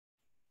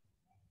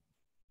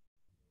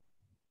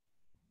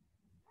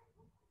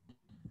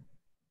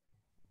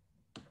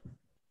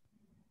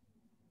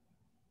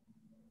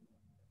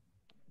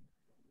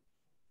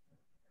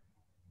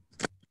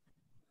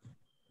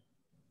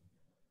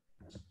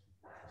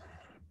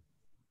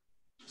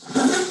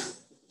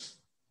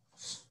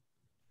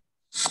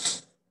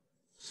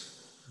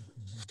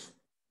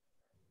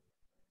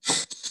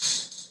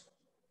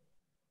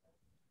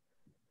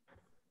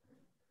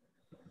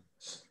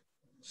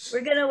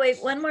We're going to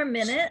wait one more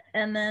minute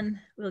and then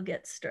we'll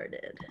get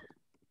started.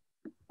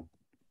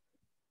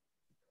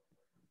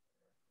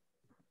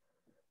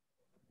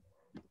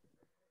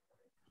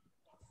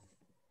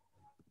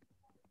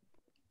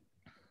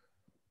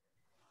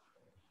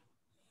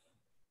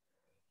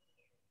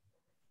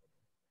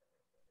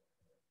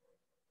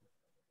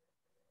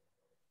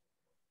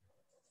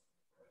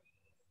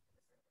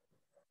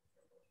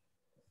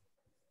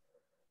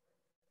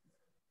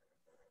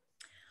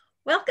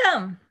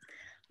 Welcome.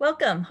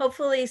 Welcome.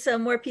 Hopefully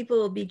some more people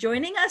will be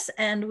joining us,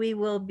 and we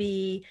will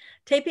be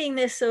taping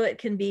this so it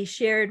can be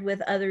shared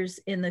with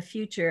others in the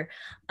future.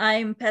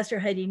 I'm Pastor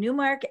Heidi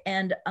Newmark,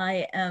 and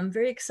I am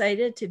very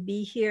excited to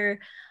be here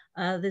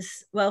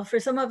well, for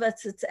some of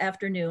us it's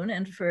afternoon,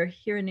 and for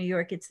here in New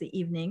York it's the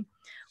evening,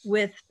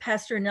 with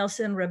Pastor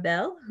Nelson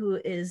Rabell, who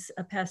is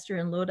a pastor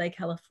in Lodi,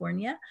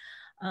 California.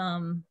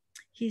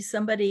 He's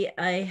somebody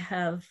I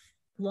have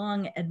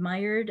long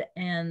admired,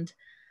 and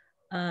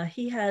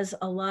he has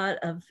a lot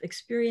of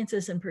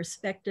experiences and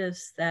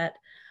perspectives that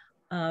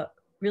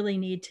really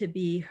need to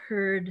be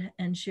heard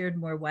and shared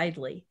more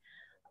widely.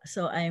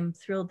 So I'm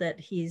thrilled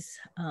that he's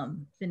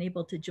been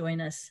able to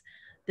join us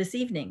this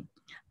evening.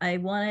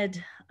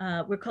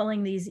 We're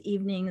calling these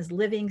evenings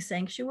Living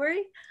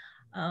Sanctuary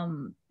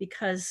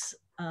because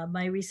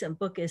my recent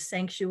book is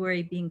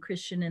Sanctuary, Being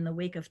Christian in the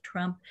Wake of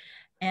Trump.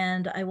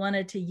 And I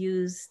wanted to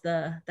use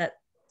that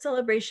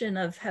celebration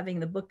of having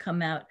the book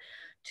come out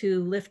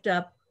to lift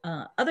up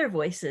other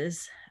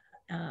voices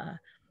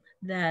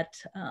that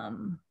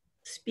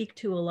speak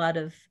to a lot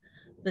of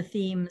the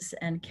themes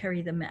and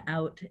carry them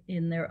out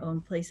in their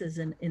own places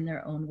and in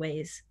their own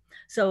ways.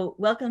 So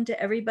welcome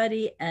to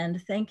everybody,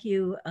 and thank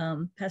you,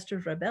 Pastor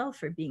Rabell,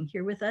 for being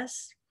here with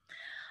us.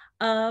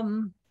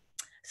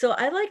 So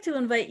I'd like to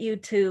invite you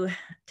to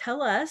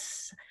tell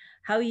us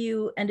how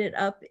you ended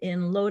up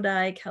in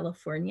Lodi,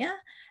 California,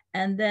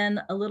 and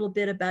then a little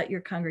bit about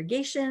your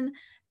congregation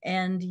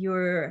and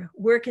your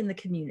work in the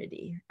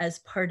community as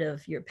part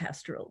of your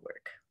pastoral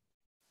work.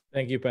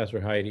 Thank you, Pastor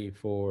Heidi,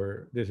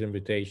 for this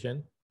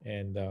invitation,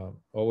 and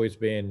always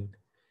been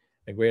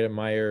a great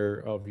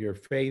admirer of your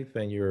faith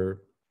and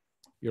your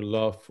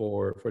love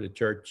for the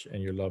church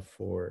and your love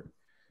for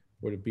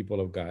the people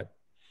of God.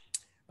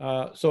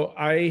 So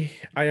I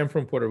am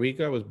from Puerto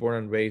Rico. I was born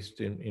and raised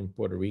in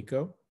Puerto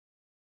Rico.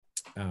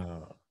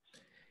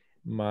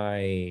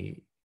 My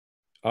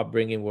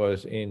upbringing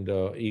was in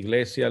the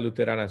Iglesia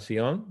Luterana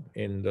Sion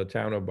in the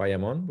town of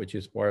Bayamón, which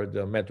is part of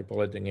the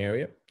metropolitan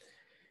area.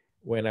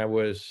 When I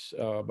was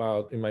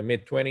about in my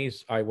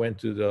mid-20s, I went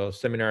to the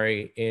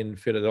seminary in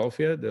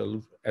Philadelphia,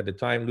 at the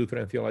time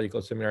Lutheran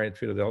Theological Seminary in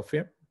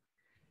Philadelphia.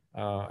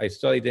 I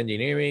studied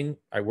engineering.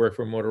 I worked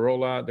for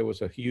Motorola. There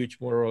was a huge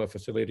Motorola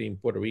facility in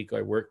Puerto Rico.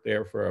 I worked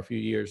there for a few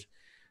years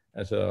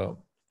as a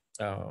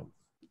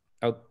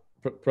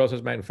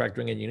process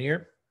manufacturing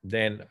engineer.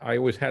 Then I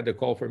always had the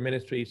call for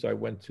ministry, so I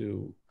went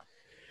to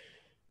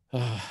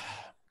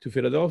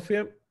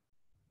Philadelphia,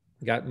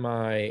 got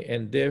my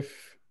NDiff,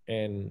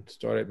 and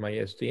started my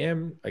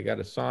STM. I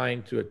got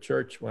assigned to a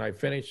church when I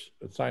finished,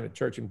 assigned a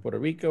church in Puerto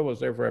Rico, was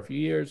there for a few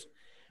years,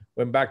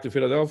 went back to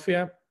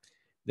Philadelphia,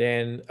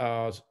 then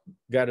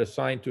got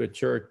assigned to a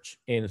church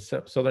in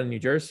southern New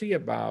Jersey,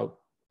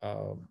 about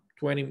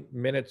 20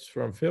 minutes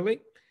from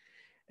Philly.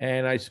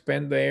 And I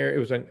spent there, it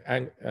was an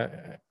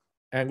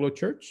Anglo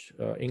church,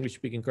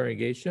 English-speaking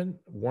congregation,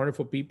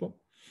 wonderful people.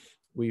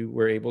 We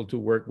were able to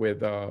work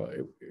with,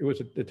 it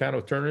was the town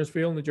of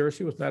Turnersville, New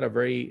Jersey. It was not a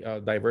very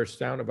diverse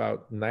town,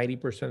 about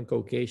 90%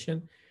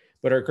 Caucasian,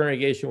 but our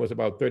congregation was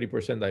about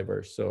 30%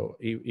 diverse. So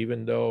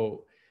even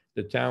though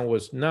the town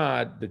was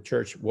not, the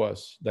church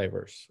was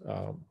diverse,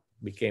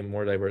 became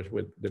more diverse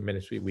with the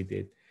ministry we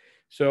did.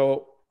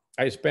 So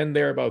I spent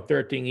there about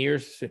 13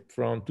 years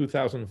from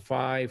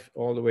 2005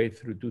 all the way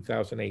through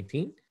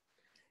 2018.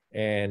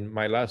 And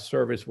my last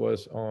service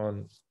was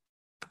on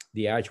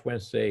the Ash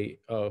Wednesday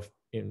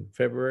in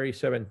February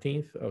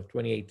 17th of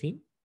 2018.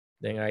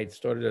 Then I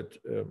started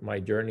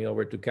my journey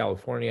over to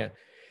California,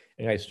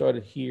 and I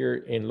started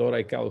here in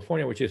Lodi,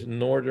 California, which is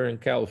Northern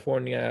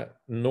California,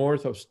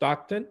 north of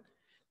Stockton,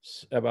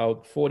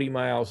 about 40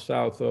 miles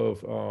south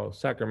of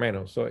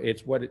Sacramento. So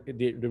it's what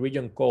the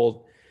region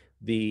called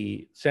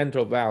the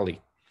Central Valley,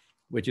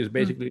 which is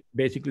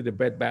basically the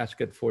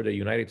breadbasket for the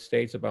United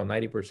States. About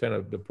 90%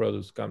 of the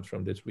produce comes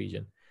from this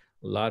region.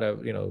 A lot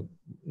of,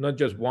 not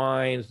just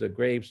wines, the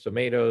grapes,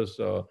 tomatoes,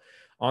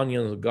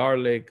 onions,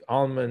 garlic,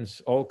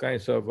 almonds, all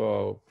kinds of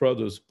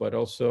produce, but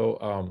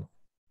also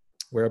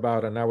we're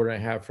about an hour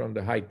and a half from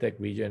the high-tech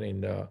region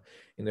in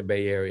the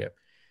Bay Area.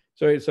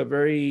 So it's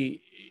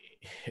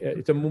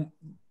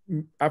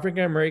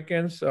African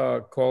Americans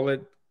call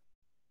it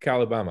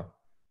Calabama.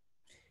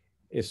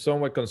 It's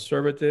somewhat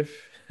conservative.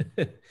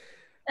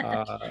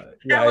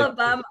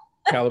 Alabama.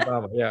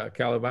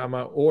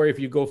 Calabama. Or if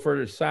you go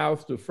further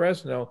south to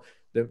Fresno,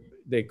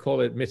 they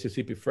call it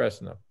Mississippi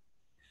Fresno.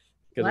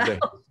 Because of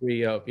the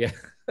history of,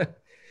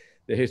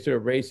 the history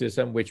of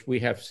racism, which we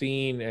have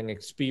seen and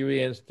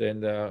experienced.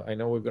 And I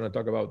know we're going to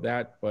talk about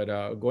that, but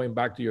going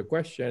back to your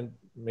question,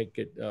 make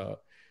it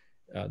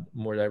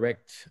more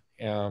direct.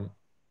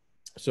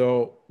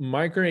 So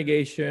my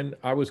congregation,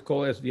 I was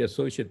called as the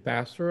associate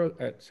pastor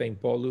at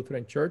St. Paul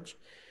Lutheran Church.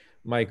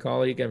 My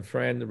colleague and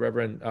friend,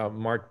 Reverend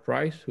Mark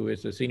Price, who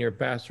is the senior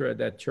pastor at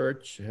that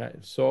church,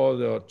 saw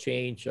the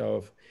change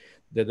of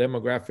the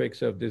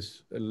demographics of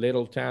this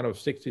little town of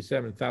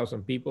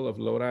 67,000 people of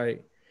Lodi,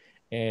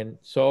 and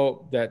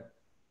saw that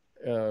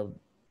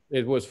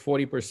it was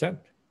 40%,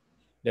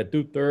 that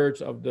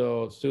 2/3 of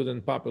the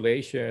student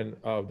population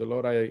of the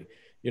Lodi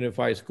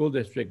Unified School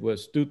District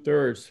was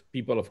 2/3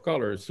 people of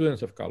color,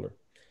 students of color.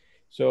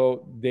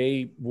 So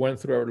they went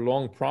through a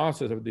long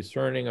process of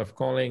discerning, of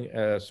calling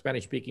a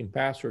Spanish-speaking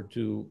pastor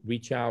to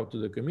reach out to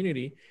the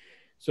community.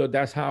 So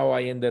that's how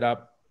I ended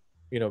up,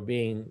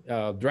 being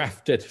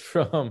drafted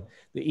from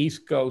the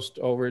East Coast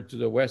over to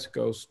the West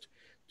Coast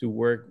to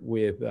work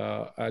with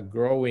a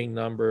growing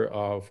number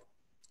of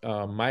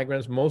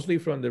migrants, mostly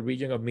from the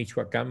region of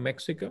Michoacan,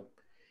 Mexico.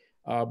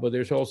 But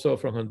there's also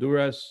from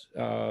Honduras.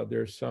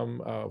 There's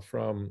some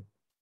from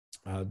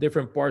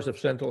different parts of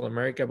Central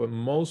America, but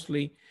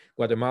mostly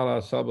Guatemala,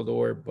 El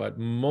Salvador, but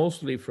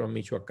mostly from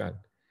Michoacan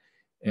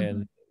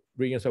and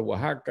regions of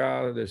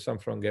Oaxaca. There's some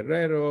from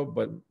Guerrero,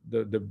 but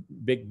the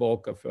big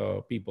bulk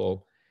of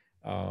people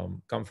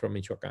come from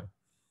Michoacan.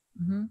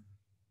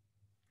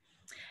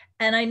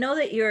 And I know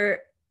that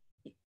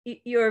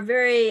you're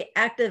very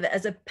active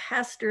as a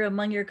pastor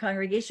among your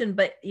congregation,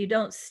 but you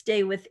don't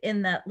stay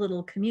within that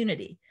little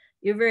community.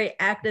 You're very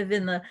active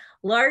in the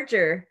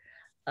larger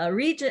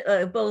region,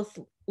 both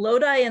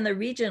Lodi and the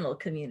regional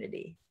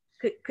community.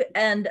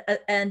 And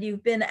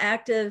you've been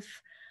active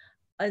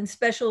in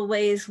special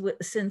ways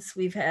since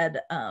we've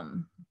had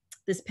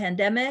this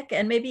pandemic.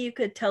 And maybe you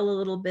could tell a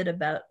little bit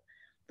about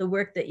the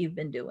work that you've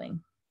been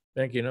doing.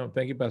 Thank you. No,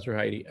 thank you, Pastor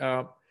Heidi.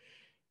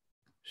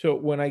 So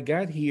when I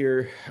got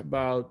here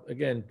about,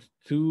 again,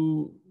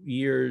 2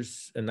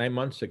 years and 9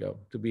 months ago,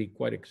 to be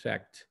quite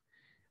exact,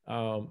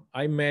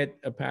 I met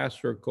a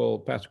pastor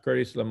called Pastor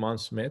Curtis Lamont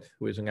Smith,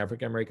 who is an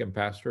African-American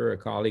pastor, a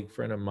colleague,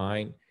 friend of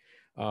mine,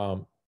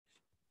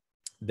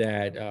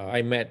 that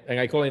I met, and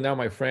I call him now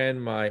my friend,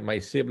 my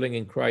sibling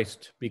in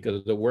Christ, because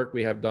of the work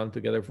we have done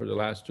together for the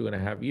last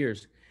 2.5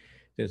 years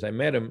since I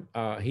met him.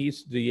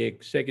 He's the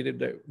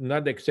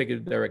not the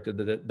executive director,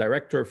 the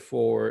director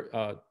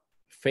for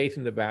Faith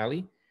in the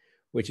Valley,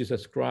 which is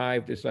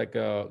ascribed, it's like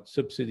a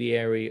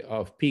subsidiary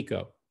of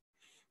PICO,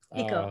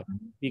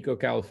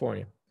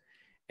 California.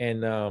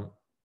 And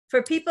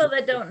for people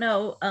that don't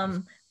know,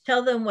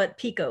 tell them what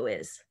PICO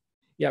is.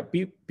 Yeah,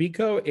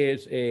 PICO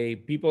is a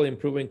people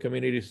improving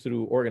communities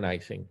through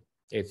organizing.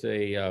 It's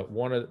a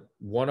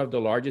one of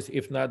the largest,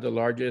 if not the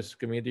largest,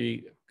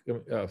 community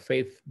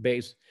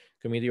faith-based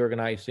community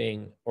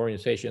organizing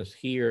organizations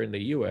here in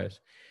the U.S.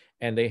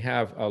 And they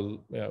have a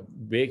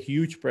big,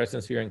 huge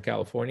presence here in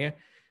California.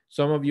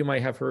 Some of you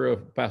might have heard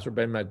of Pastor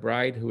Ben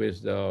McBride, who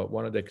is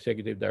one of the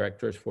executive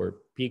directors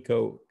for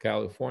PICO,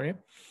 California.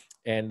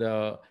 And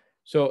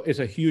so it's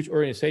a huge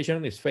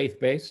organization. It's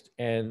faith-based,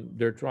 and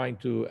they're trying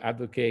to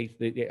advocate.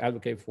 They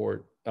advocate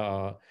for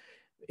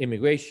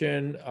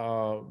immigration,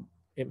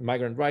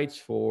 migrant rights,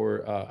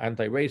 for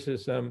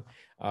anti-racism,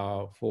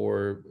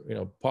 for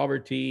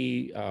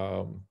poverty,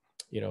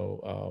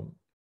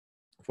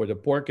 for the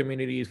poor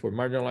communities, for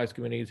marginalized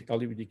communities,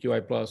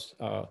 LGBTQI plus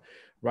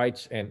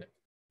rights, and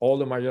all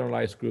the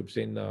marginalized groups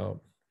in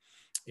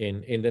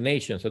the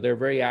nation. So they're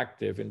very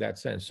active in that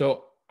sense.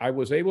 So I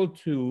was able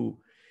to.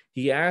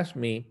 He asked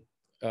me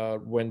so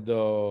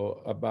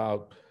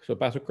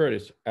Pastor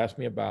Curtis asked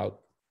me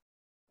about,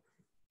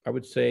 I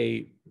would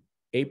say,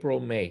 April,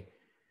 May.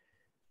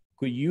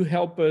 Could you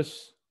help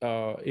us,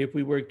 if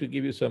we were to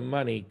give you some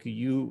money, could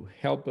you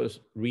help us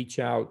reach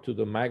out to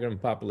the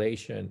migrant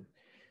population?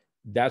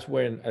 That's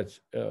when,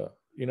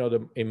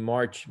 in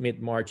March,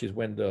 mid-March is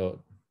when the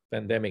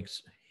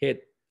pandemics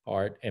hit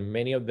hard, and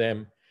many of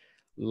them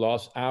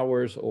lost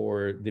hours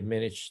or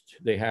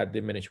they had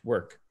diminished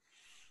work.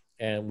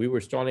 And we were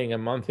starting a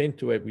month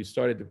into it. We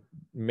started,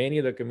 many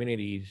of the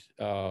communities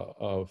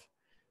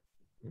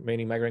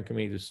many migrant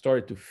communities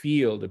started to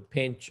feel the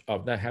pinch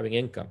of not having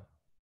income.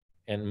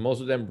 And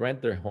most of them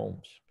rent their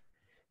homes.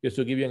 Just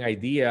to give you an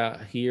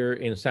idea, here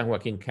in San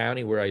Joaquin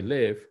County, where I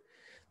live,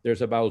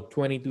 there's about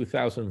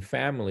 22,000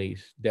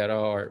 families that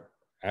are,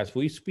 as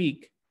we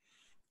speak,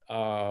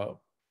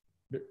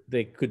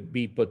 they could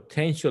be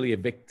potentially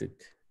evicted.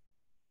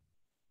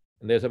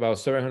 And there's about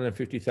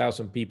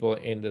 750,000 people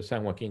in the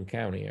San Joaquin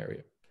County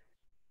area.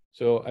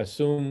 So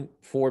assume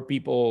 4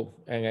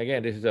 people, and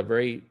again, this is a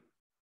very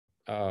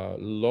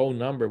low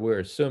number. We're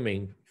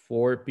assuming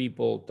 4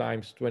 people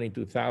times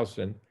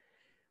 22,000.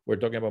 We're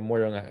talking about more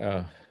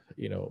than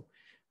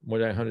more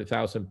than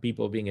 100,000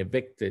 people being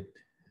evicted.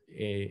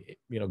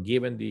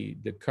 Given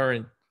the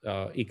current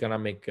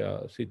economic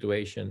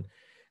situation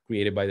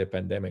created by the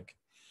pandemic.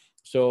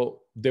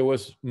 So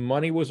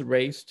money was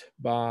raised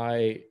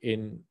by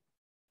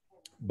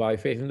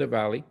Faith in the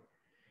Valley.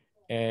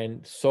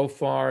 And so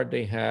far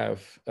they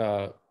have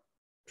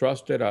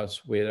trusted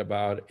us with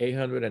about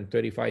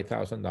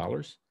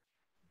 $835,000.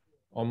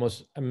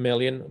 almost 1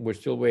 million. We're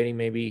still waiting,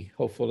 maybe,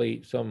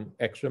 hopefully, some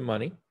extra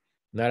money,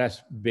 not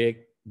as big,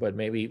 but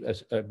maybe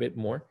a bit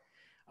more.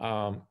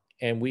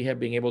 And we have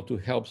been able to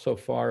help so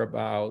far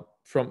about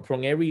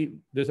from every,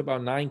 there's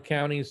about 9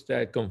 counties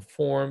that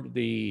conform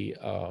the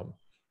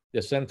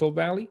Central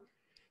Valley,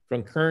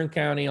 from Kern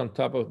County on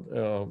top of,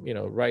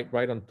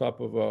 right on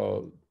top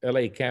of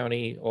LA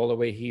County, all the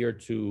way here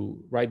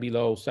to right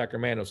below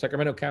Sacramento.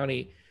 Sacramento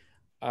County,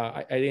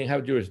 I didn't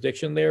have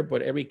jurisdiction there,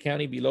 but every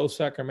county below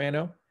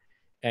Sacramento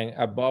and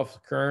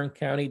above Kern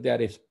County that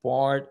is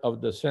part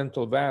of the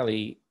Central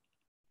Valley,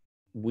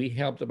 we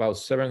helped about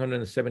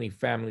 770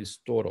 families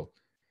total.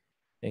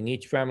 And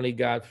each family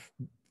got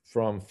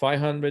from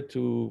 $500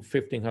 to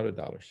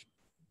 $1,500.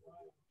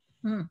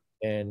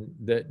 And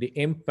the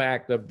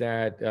impact of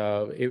that,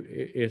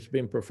 it's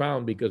been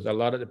profound, because a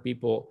lot of the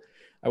people,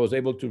 I was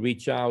able to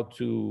reach out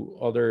to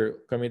other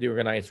community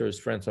organizers,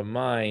 friends of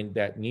mine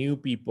that knew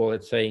people,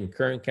 let's say in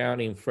Kern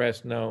County, in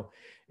Fresno,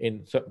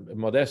 in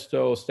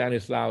Modesto,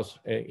 Stanislaus,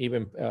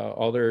 even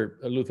other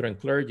Lutheran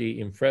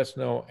clergy in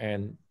Fresno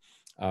and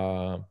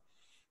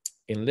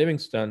in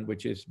Livingston,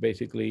 which is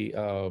basically,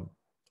 I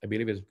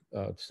believe is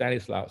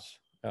Stanislaus.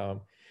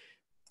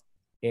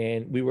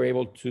 And we were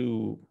able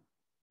to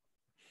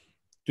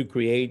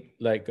create,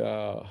 like,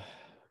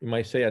 you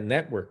might say, a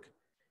network.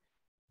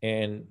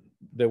 And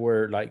there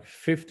were like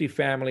 50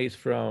 families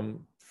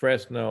from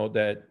Fresno,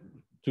 that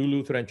 2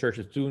 Lutheran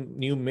churches, 2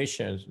 new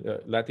missions,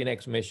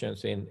 Latinx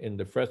missions in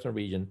the Fresno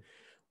region,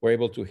 were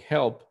able to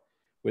help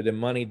with the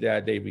money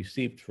that they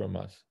received from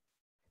us.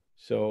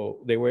 So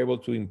they were able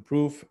to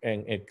improve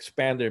and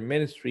expand their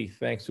ministry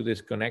thanks to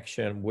this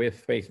connection with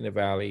Faith in the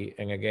Valley,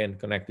 and again,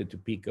 connected to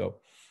PICO.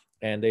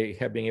 And they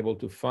have been able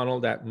to funnel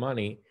that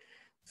money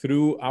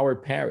through our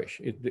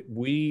parish.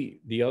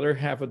 The other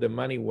half of the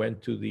money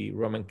went to the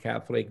Roman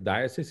Catholic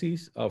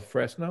Diocese of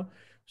Fresno.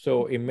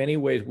 So in many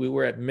ways, we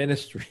were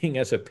administering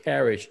as a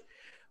parish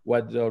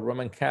what the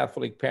Roman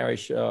Catholic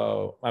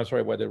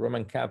what the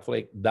Roman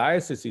Catholic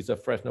Diocese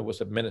of Fresno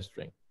was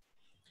administering.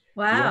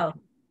 Wow.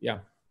 Yeah.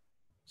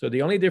 So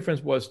the only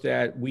difference was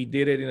that we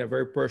did it in a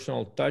very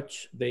personal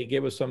touch. They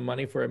gave us some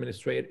money for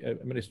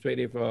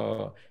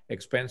administrative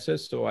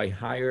expenses. So I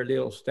hired a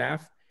little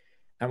staff.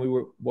 And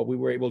what we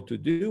were able to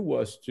do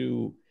was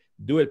to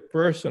do it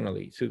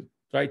personally, to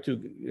try to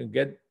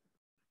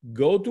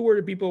go to where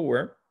the people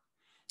were,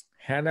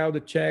 hand out the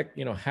check,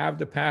 have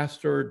the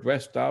pastor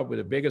dressed up with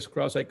the biggest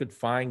cross I could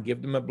find,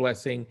 give them a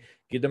blessing,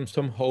 give them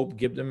some hope,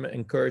 give them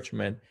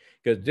encouragement,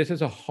 because this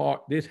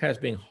has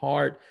been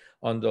hard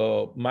on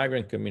the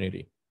migrant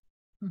community.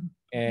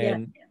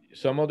 And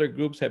some other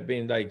groups have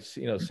been like,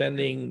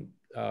 sending,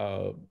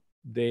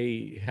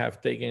 they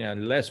have taken a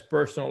less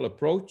personal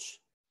approach.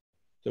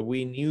 So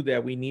we knew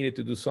that we needed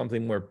to do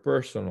something more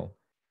personal,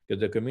 because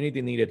the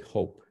community needed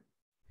hope.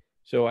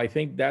 So I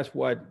think that's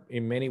what,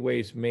 in many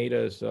ways, made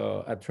us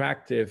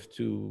attractive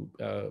to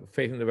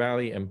Faith in the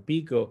Valley and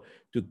PICO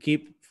to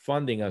keep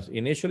funding us.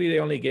 Initially, they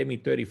only gave me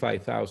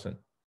 $35,000.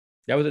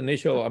 That was the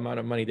initial amount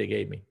of money they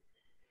gave me.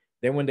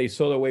 Then when they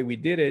saw the way we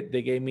did it,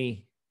 they gave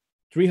me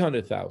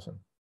 $300,000.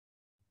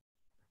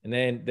 And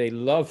then they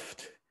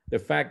loved the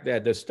fact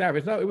that the staff,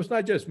 it was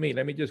not just me.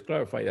 Let me just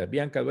clarify that.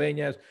 Bianca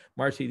Dueñas,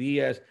 Marcy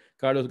Diaz,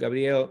 Carlos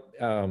Gabriel,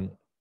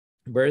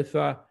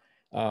 Bertha,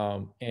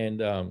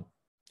 and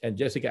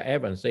Jessica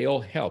Evans, they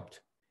all helped.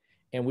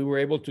 And we were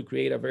able to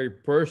create a very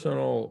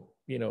personal,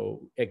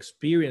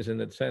 experience, in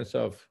the sense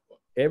of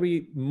I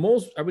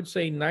would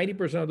say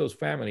 90% of those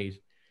families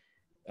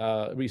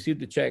received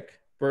the check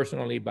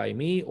personally by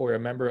me or a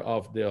member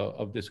of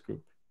this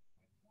group.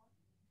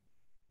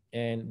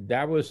 And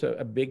that was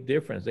a big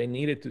difference. They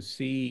needed to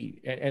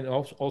see, and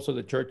also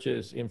the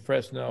churches in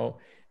Fresno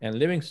and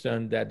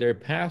Livingston, that their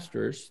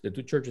pastors, the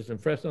 2 churches in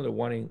Fresno, the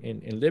one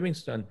in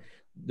Livingston,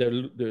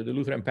 the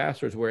Lutheran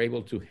pastors were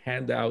able to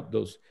hand out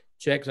those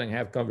checks and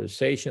have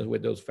conversations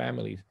with those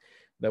families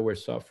that were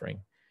suffering.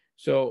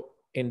 So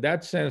in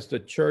that sense, the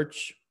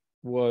church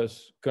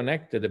was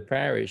connected, the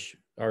parish,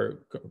 our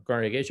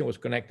congregation was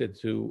connected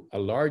to a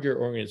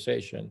larger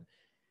organization.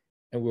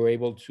 And we were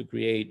able to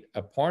create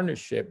a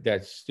partnership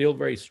that's still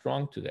very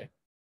strong today.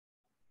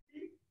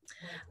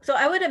 So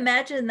I would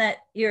imagine that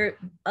your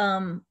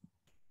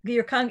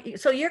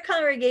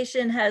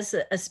congregation has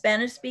a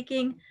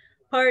Spanish-speaking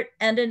part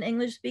and an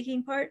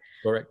English-speaking part?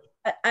 Correct.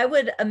 I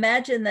would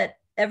imagine that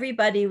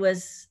everybody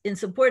was in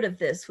support of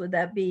this. Would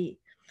that be?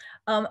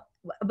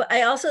 But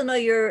I also know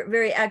you're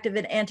very active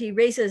in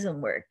anti-racism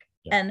work.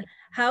 Yeah. And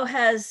how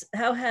has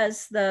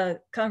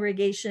the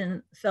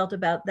congregation felt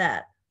about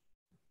that?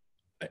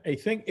 I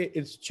think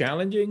it's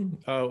challenging.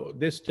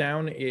 This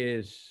town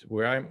is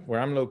where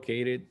I'm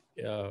located.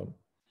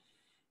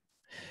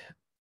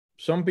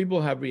 Some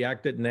people have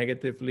reacted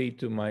negatively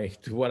to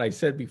what I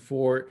said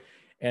before,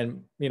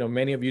 and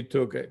many of you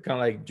took it kind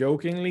of like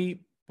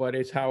jokingly, but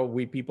it's how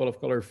we people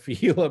of color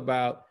feel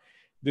about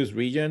this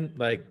region.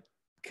 Like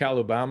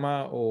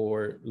Calabama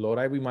or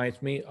Lodi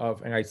reminds me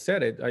of, and I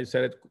said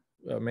it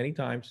many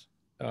times.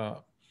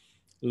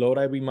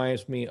 Lodi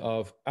reminds me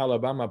of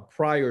Alabama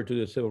prior to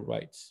the civil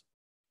rights.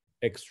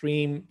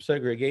 extreme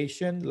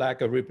segregation,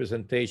 lack of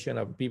representation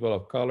of people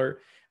of color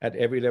at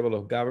every level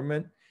of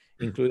government,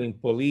 including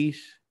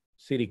police,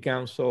 city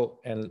council,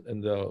 and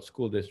the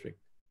school district.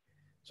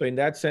 So in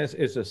that sense,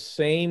 it's the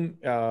same.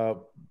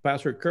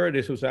 Pastor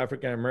Curtis, who's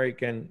African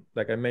American,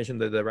 like I mentioned,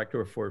 the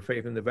director for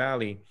Faith in the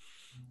Valley,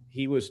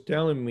 he was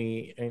telling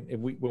me,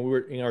 and when we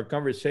were in our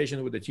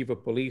conversations with the chief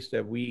of police,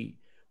 that we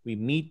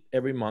meet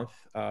every month.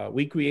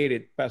 We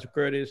created, Pastor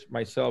Curtis,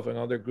 myself, and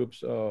other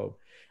groups,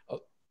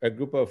 a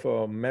group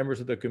of members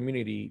of the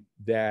community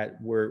that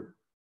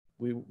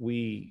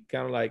we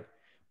kind of like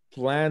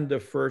planned the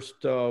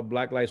first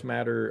Black Lives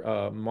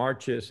Matter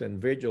marches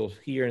and vigils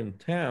here in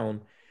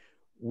town.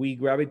 We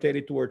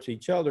gravitated towards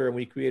each other and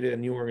we created a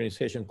new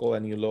organization called A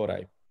New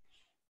Lodi.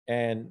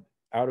 And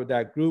out of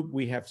that group,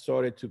 we have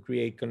started to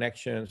create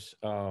connections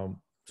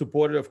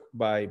supported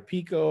by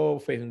PICO,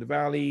 Faith in the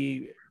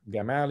Valley,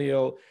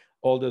 Gamaliel,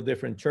 all the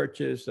different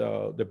churches.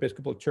 The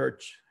Episcopal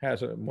Church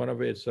has one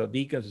of its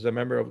deacons is a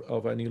member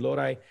of A New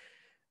Lodi.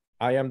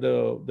 I am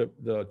the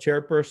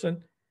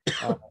chairperson.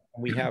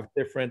 We have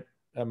different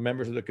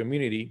members of the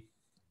community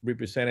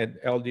represented,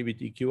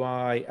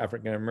 LGBTQI,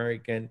 African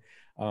American,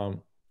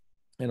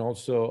 and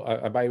also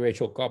a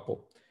biracial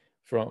couple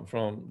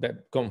from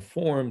that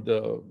conform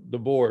the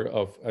board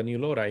of A New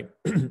Lodi.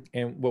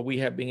 And what we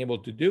have been able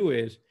to do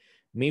is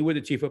meet with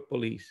the chief of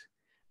police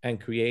and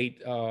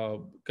create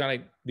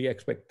kind of the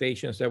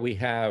expectations that we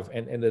have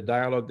and the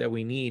dialogue that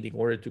we need in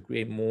order to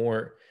create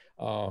more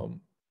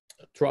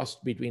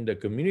trust between the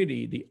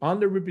community, the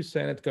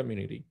underrepresented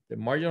community, the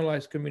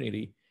marginalized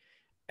community,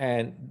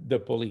 and the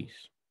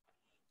police.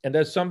 And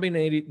that's something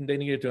they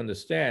needed to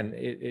understand.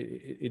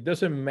 It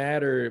doesn't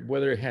matter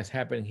whether it has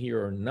happened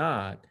here or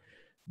not.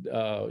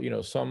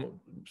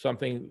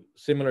 Something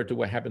similar to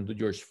what happened to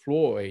George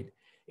Floyd,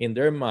 in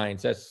their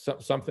minds, that's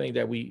something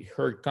that we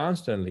heard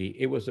constantly.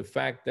 It was the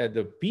fact that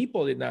the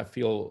people did not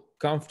feel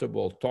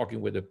comfortable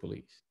talking with the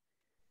police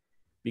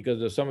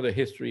because of some of the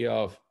history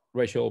of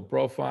racial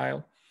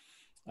profile,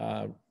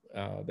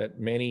 that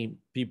many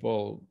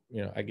people,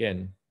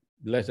 again,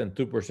 less than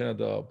 2% of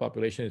the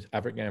population is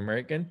African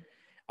American.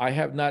 I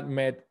have not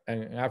met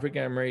an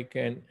African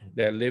American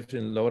that lives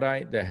in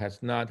Lodi that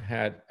has not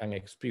had an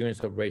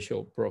experience of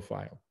racial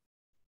profiling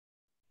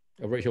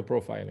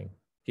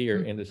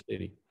here in the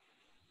city.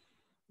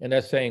 And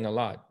that's saying a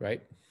lot,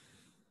 right?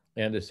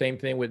 And the same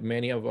thing with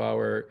many of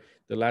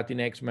the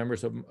Latinx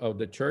members of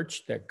the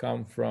church that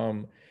come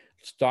from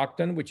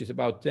Stockton, which is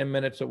about 10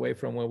 minutes away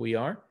from where we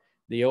are.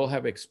 They all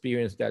have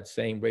experienced that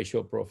same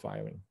racial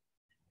profiling.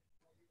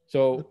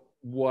 So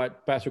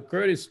what Pastor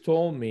Curtis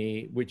told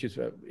me, which is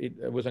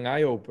it was an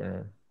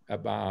eye-opener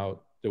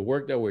about the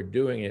work that we're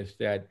doing, is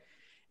that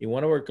in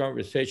one of our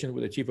conversations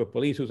with the chief of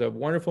police, who's a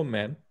wonderful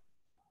man,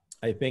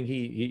 I think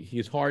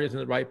his heart is in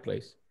the right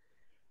place.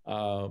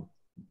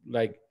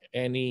 Like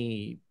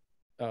any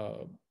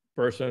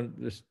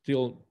person,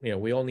 still,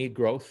 we all need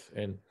growth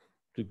and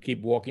to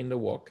keep walking the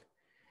walk.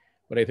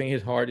 But I think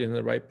his heart is in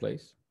the right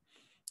place.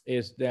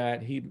 Is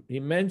that he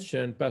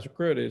mentioned, Pastor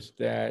Curtis,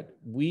 that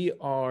we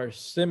are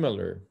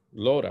similar,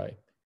 Lodi,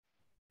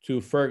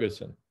 to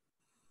Ferguson.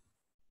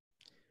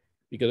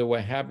 Because of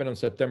what happened on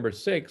September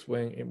 6th,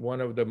 when in one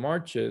of the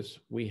marches,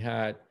 we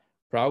had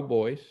Proud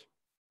Boys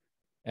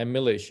and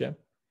militia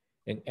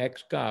and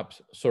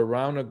ex-cops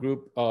surround a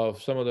group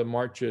of some of the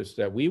marches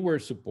that we were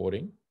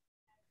supporting.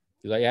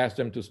 Because I asked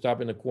them to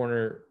stop in the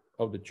corner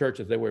of the church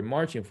as they were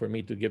marching for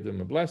me to give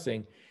them a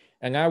blessing.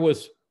 And I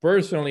was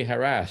personally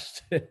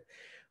harassed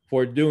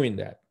for doing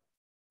that.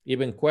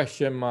 Even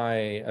question my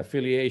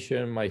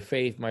affiliation, my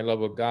faith, my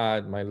love of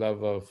God, my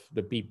love of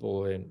the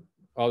people, and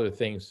other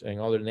things and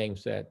other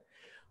names that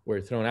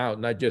were thrown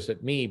out, not just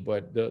at me,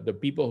 but the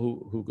people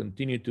who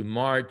continued to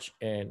march,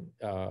 and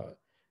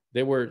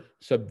they were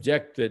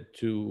subjected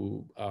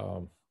to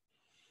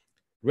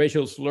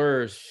racial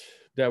slurs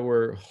that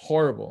were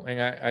horrible. And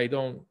I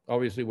don't,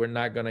 obviously we're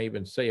not gonna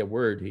even say a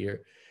word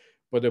here,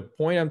 but the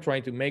point I'm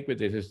trying to make with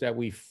this is that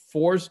we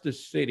forced the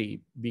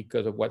city,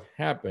 because of what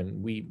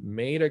happened, we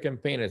made a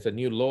campaign as A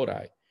New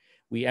Lodi.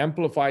 We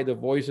amplified the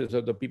voices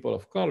of the people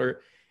of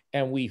color,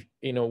 and we,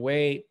 in a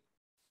way,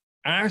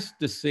 asked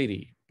the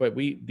city, but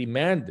we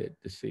demanded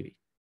the city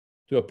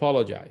to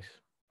apologize,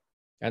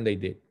 and they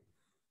did.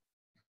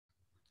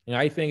 And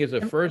I think it's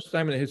the first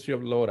time in the history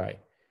of Lodi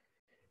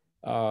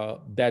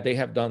that they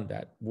have done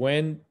that.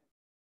 When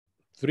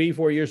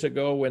 3-4 years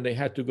ago, when they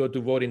had to go to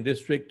voting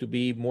district to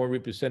be more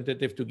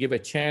representative, to give a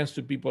chance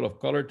to people of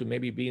color to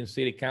maybe be in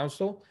city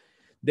council,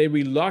 they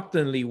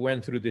reluctantly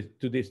went through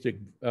to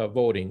district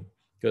voting,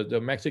 because the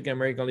Mexican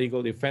American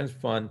Legal Defense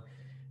Fund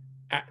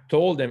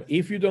told them,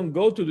 if you don't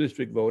go to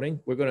district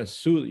voting, we're going to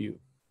sue you.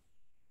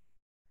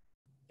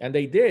 And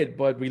they did,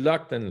 but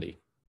reluctantly.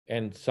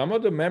 And some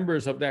of the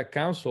members of that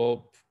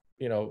council,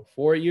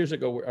 4 years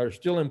ago, are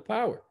still in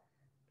power.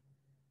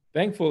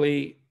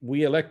 Thankfully,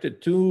 we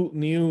elected two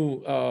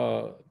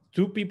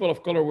people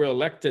of color were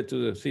elected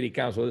to the city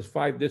council. There's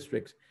 5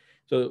 districts.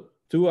 So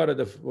 2 out of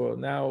the,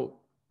 now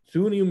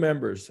 2 new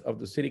members of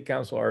the city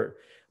council are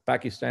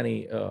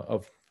Pakistani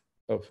of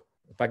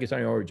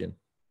Pakistani origin.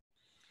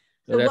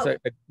 So So that's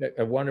what,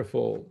 a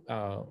wonderful,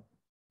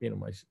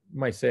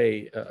 might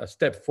say a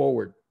step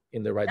forward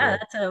in the right yeah,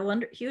 direction.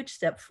 that's a huge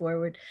step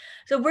forward.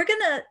 So we're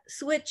gonna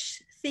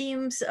switch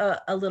themes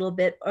a little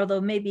bit,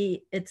 although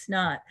maybe it's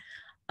not.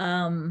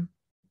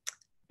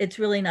 It's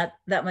really not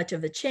that much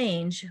of a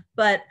change,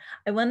 but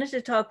I wanted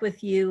to talk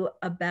with you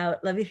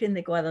about La Virgen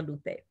de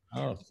Guadalupe,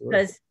 Oh, sure.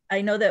 because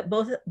I know that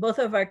both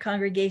of our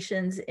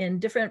congregations in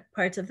different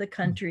parts of the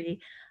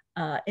country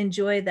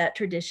enjoy that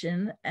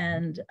tradition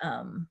and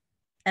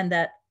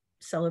that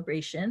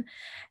celebration.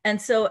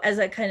 And so as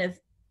a kind of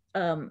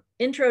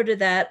intro to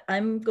that,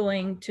 I'm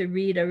going to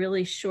read a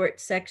really short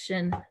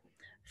section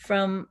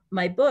from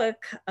my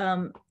book.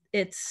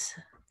 It's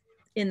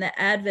in the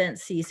Advent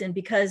season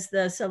because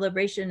the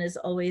celebration is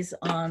always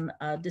on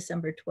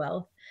December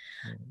 12th.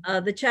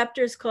 The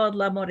chapter is called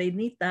La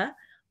Morenita,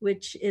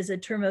 which is a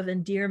term of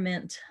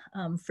endearment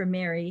for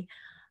Mary,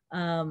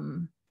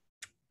 kind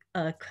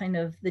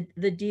of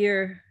the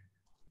dear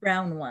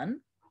brown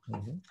one.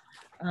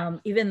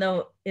 Even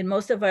though in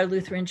most of our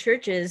Lutheran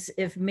churches,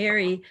 if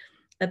Mary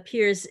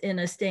appears in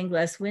a stained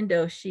glass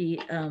window,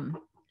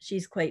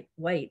 she's quite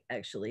white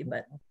actually,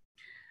 but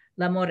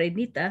La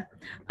Morenita.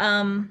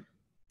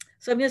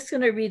 So I'm just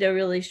going to read a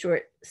really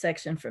short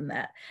section from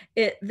that.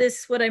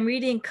 What I'm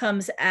reading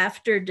comes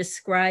after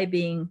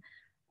describing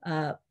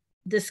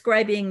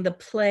the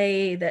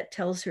play that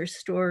tells her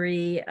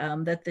story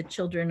that the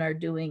children are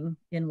doing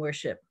in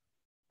worship.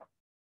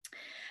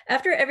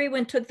 After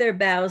everyone took their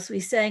bows, we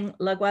sang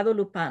La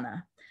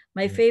Guadalupana,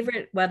 my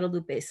favorite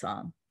Guadalupe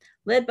song,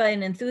 led by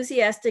an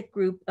enthusiastic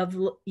group of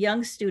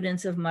young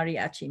students of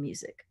mariachi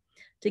music.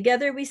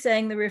 Together we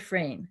sang the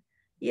refrain,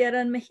 y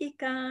eran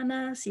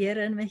mexicanas, y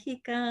eran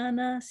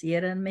mexicanas, y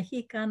eran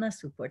mexicanas,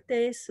 su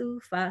porte, su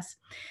faz,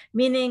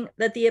 meaning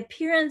that the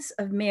appearance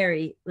of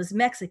Mary was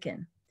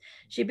Mexican.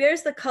 She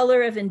bears the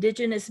color of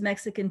indigenous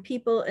Mexican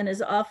people and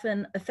is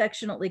often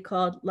affectionately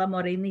called La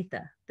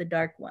Morenita, the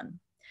dark one.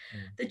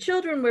 The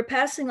children were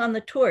passing on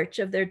the torch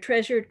of their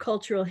treasured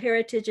cultural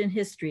heritage and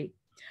history,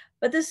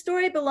 but this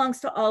story belongs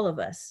to all of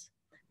us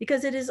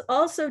because it is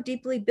also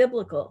deeply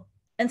biblical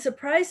and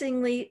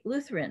surprisingly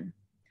Lutheran.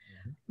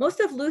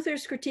 Most of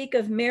Luther's critique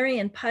of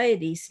Marian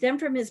piety stemmed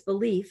from his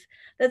belief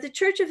that the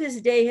church of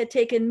his day had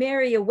taken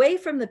Mary away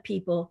from the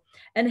people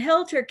and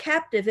held her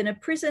captive in a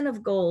prison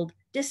of gold,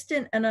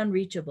 distant and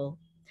unreachable.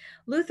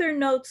 Luther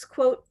notes,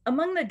 quote,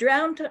 among the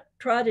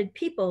downtrodden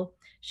people,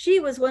 she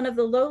was one of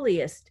the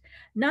lowliest,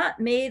 not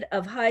made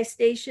of high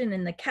station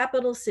in the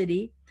capital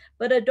city,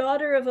 but a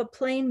daughter of a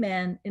plain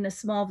man in a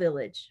small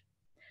village.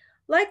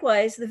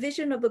 Likewise, the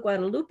vision of the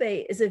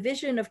Guadalupe is a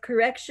vision of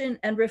correction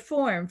and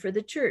reform for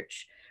the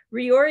church,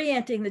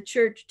 reorienting the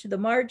church to the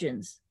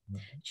margins.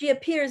 She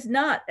appears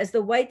not as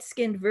the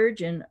white-skinned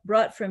virgin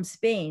brought from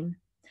Spain,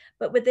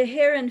 but with the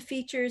hair and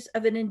features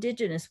of an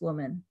indigenous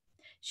woman.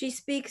 She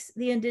speaks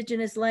the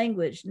indigenous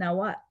language,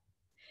 Nahuatl.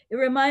 It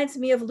reminds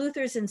me of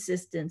Luther's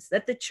insistence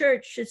that the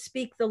church should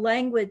speak the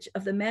language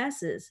of the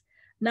masses,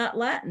 not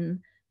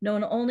Latin,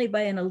 known only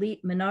by an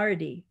elite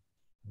minority.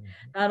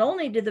 Not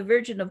only did the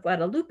Virgin of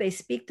Guadalupe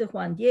speak to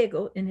Juan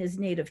Diego in his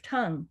native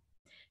tongue,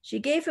 she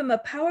gave him a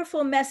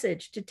powerful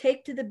message to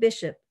take to the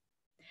bishop.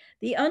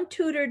 The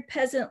untutored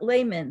peasant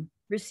layman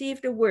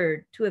received a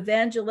word to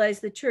evangelize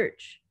the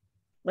church,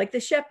 like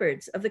the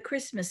shepherds of the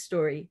Christmas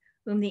story,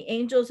 whom the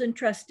angels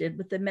entrusted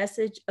with the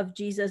message of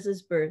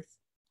Jesus's birth.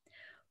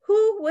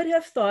 Who would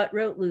have thought,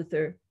 wrote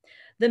Luther,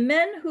 the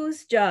men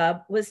whose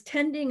job was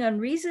tending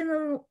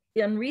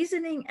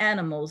unreasoning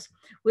animals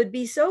would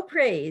be so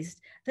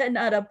praised that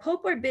not a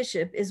pope or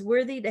bishop is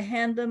worthy to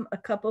hand them a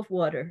cup of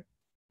water.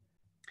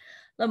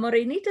 La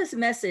Morenita's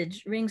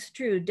message rings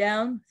true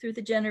down through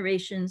the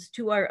generations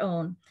to our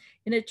own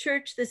in a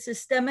church that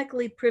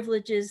systemically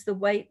privileges the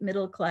white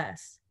middle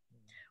class.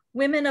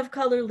 Women of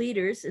color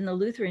leaders in the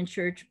Lutheran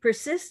Church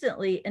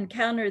persistently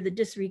encounter the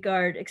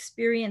disregard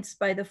experienced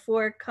by the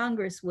 4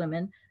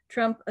 congresswomen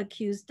Trump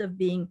accused of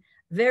being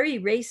very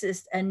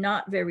racist and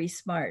not very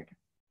smart.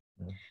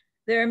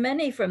 There are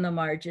many from the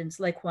margins,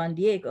 like Juan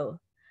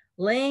Diego,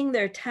 laying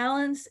their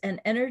talents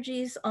and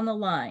energies on the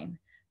line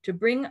to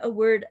bring a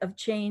word of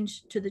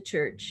change to the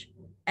church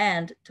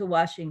and to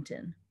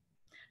Washington.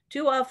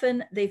 Too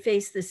often, they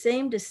face the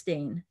same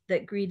disdain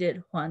that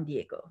greeted Juan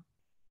Diego.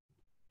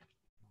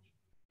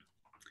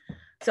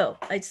 So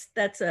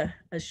that's a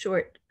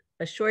short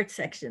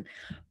section,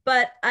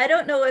 but I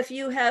don't know if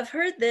you have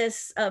heard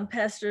this,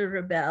 Pastor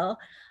Rabell.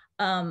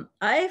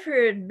 I've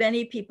heard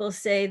many people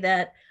say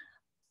that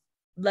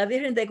La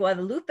Virgen de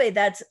Guadalupe,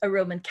 that's a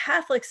Roman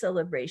Catholic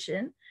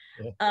celebration,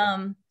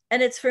 and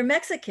it's for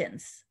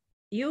Mexicans.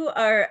 You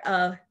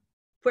are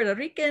Puerto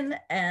Rican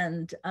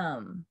and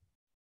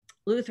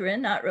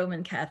Lutheran, not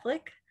Roman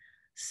Catholic.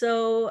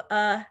 So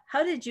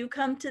how did you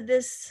come to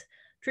this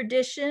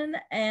tradition,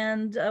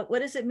 and what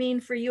does it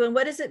mean for you, and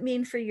what does it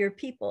mean for your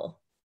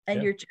people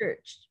and your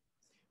church?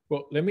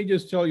 Well, let me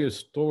just tell you a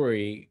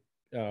story.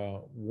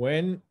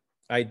 When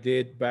I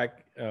did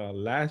back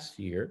last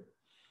year,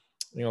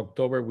 in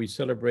October, we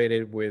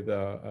celebrated with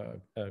a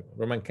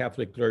Roman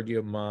Catholic clergy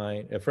of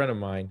mine, a friend of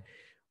mine,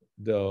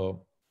 the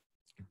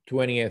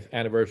 20th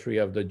anniversary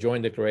of the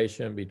joint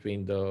declaration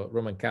between the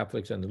Roman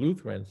Catholics and the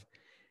Lutherans.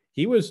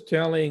 He was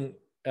telling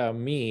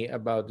me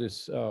about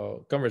this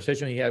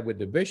conversation he had with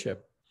the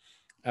bishop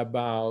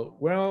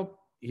about, well,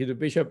 he's the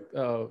bishop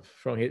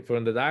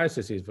from the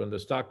diocese, from the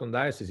Stockton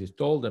diocese. He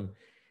told him,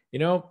 you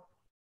know,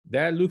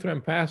 that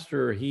Lutheran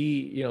pastor,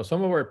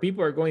 some of our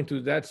people are going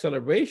to that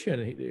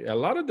celebration. A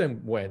lot of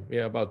them went.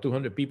 About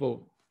 200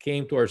 people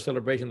came to our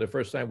celebration the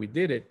first time we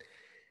did it.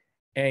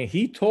 And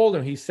he told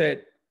him, he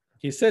said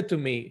to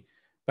me,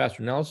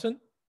 Pastor Nelson,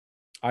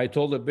 I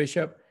told the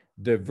bishop,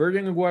 the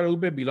Virgin of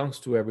Guadalupe belongs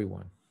to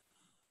everyone.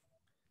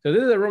 So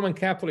this is a Roman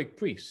Catholic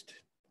priest,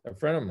 a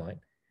friend of mine,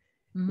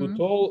 who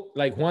told,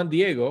 like Juan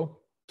Diego,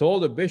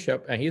 told the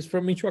bishop, and he's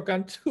from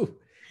Michoacan too.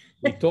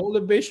 He told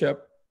the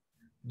bishop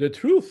the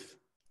truth.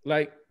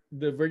 Like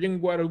the Virgin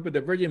Guadalupe, the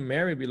Virgin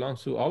Mary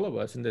belongs to all of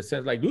us in the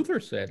sense, like Luther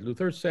said.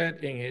 Luther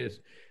said in his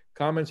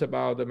comments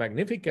about the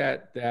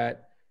Magnificat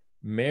that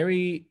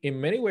Mary, in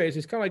many ways,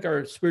 is kind of like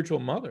our spiritual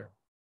mother.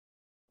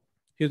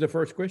 He's the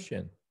first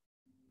Christian,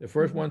 the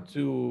first one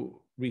to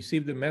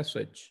receive the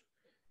message,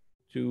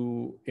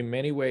 to, in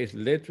many ways,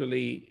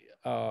 literally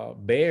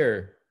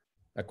bear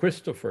a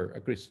Christophero,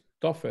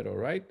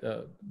 right?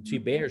 She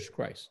bears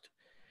Christ.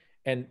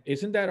 And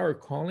isn't that our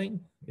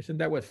calling? Isn't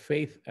that what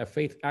a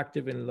faith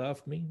active in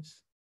love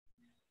means?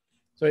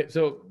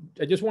 So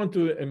I just want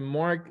to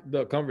mark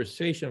the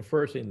conversation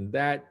first in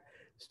that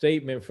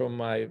statement from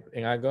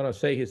and I'm going to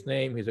say his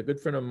name. He's a good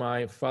friend of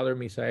mine, Father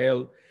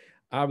Misael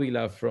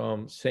Avila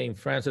from St.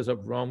 Francis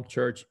of Rome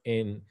Church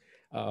in,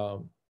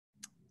 forgot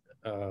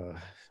the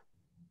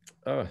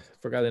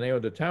name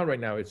of the town right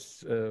now.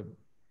 It's,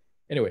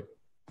 anyway,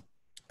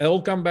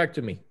 it'll come back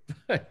to me.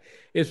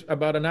 It's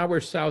about an hour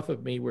south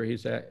of me where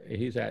he's at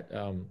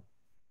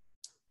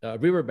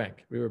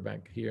Riverbank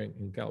here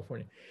in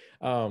California.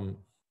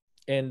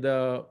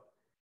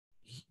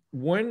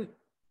 When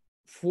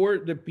for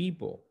the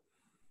people,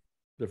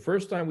 the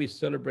first time we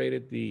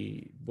celebrated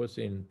was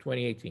in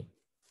 2018,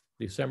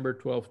 December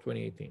 12th,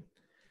 2018.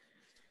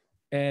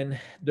 And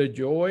the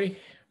joy,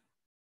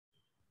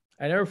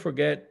 I never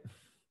forget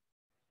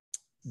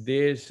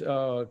this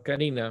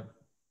Karina,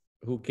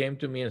 who came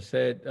to me and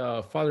said,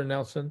 Father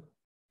Nelson,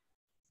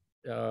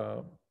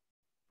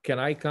 can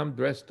I come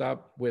dressed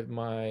up with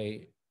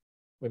my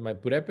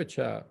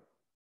purepecha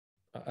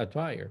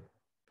attire?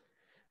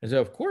 I said,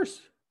 of course.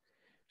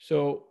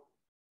 So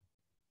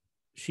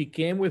she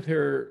came with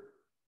her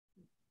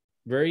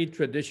very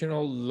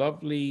traditional,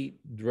 lovely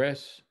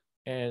dress,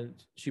 and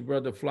she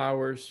brought the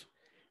flowers.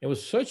 It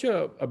was such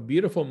a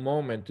beautiful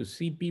moment to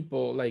see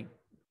people, like,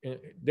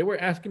 they were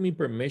asking me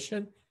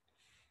permission.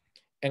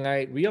 And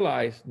I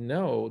realized,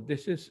 no,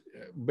 this is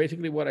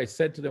basically what I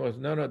said to them was,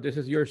 no, this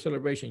is your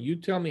celebration. You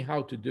tell me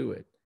how to do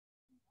it.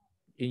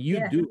 And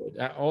you do it.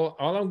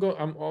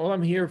 All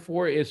I'm here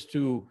for is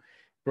to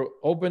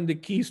open the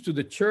keys to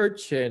the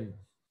church and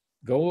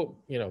go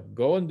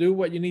and do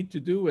what you need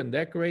to do and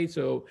decorate.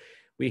 So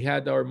we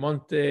had our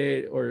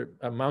monte, or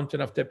a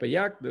mountain of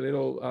Tepeyac, the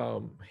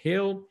little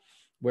hill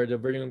where the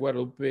Virgin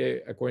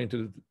Guadalupe, according to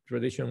the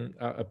tradition,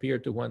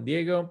 appeared to Juan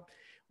Diego.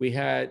 We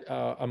had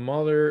a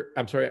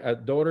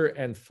daughter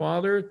and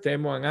father,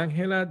 Temo and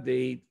Angela.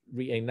 They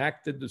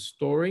reenacted the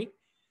story,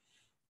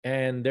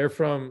 and they're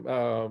from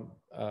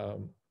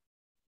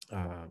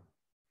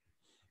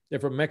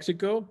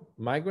Mexico,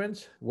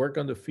 migrants, work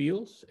on the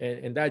fields,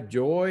 and that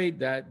joy.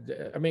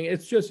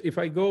 It's just, if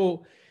I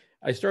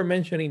start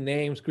mentioning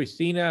names.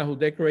 Christina, who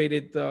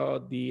decorated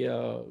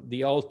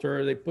the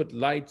altar, they put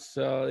lights.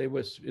 It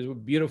was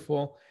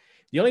beautiful.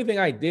 The only thing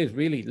I did,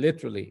 really,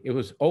 literally, it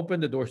was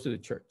open the doors to the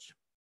church.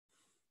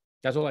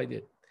 That's all I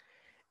did.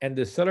 And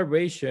the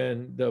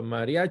celebration, the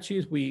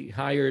mariachis, we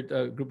hired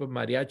a group of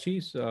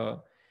mariachis.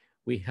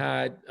 We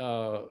had,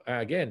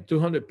 again,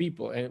 200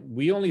 people. And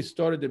we only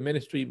started the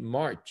ministry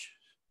March.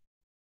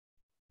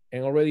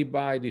 And already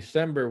by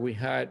December, we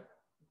had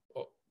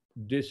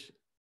this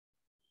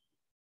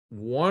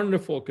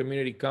wonderful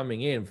community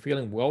coming in,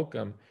 feeling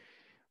welcome,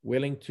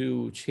 willing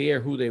to share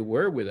who they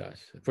were with us.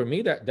 For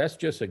me, that's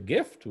just a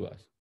gift to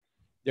us.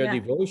 Their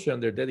devotion,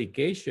 their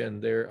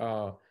dedication,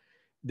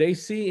 they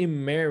see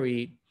in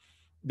Mary,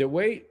 the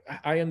way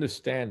I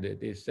understand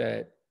it is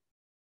that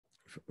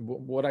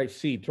what I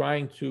see,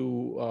 trying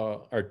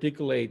to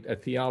articulate a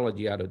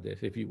theology out of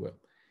this, if you will,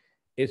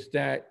 is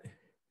that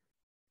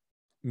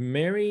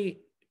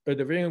Mary, or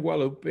the Virgin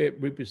Guadalupe,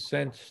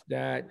 represents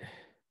that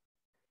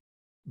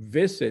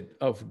visit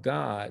of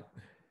God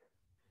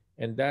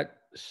and that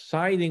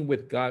siding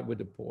with God with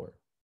the poor.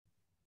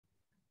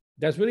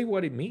 That's really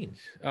what it means.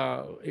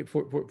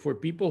 For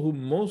people who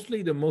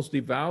mostly, the most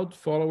devout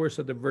followers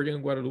of the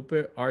Virgin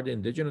Guadalupe are the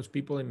indigenous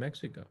people in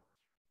Mexico.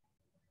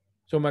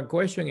 So my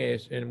question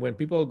is, and when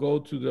people go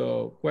to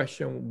the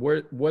question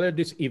whether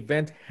this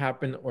event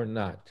happened or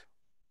not,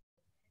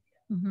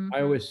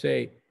 I always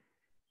say,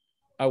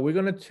 are we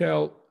going to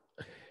tell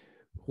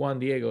Juan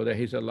Diego that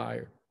he's a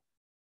liar?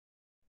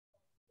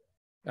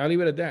 I'll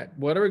leave it at that.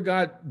 Whatever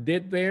God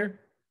did there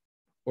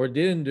or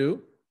didn't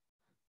do,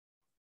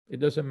 it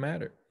doesn't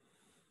matter.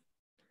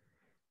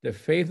 The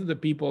faith of the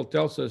people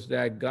tells us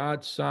that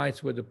God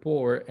sides with the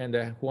poor, and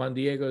that Juan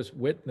Diego's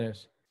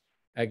witness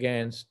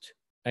against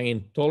an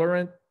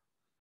intolerant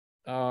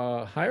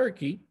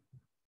hierarchy,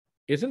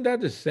 isn't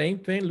that the same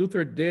thing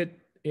Luther did,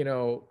 in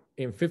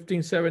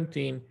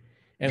 1517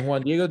 and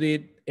Juan Diego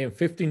did in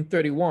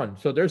 1531?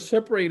 So they're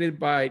separated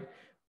by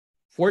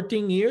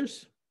 14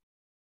 years.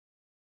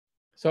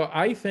 So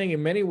I think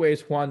in many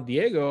ways, Juan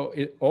Diego,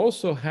 it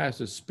also has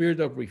a spirit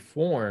of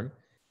reform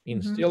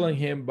instilled in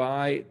him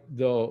by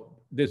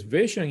this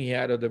vision he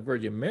had of the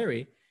Virgin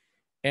Mary.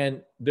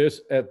 And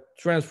there's a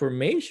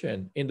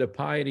transformation in the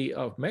piety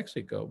of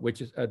Mexico,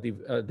 which is a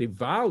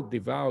devout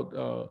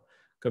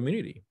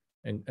community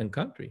and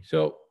country.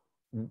 So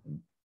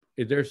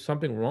is there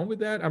something wrong with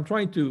that?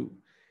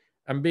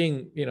 I'm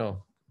being,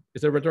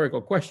 it's a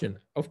rhetorical question.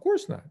 Of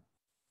course not.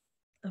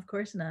 Of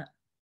course not.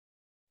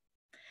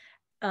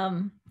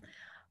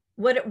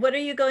 What are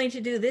you going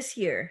to do this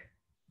year?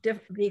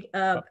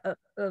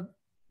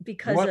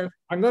 Because of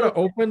I'm going to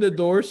open the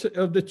doors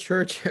of the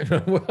church.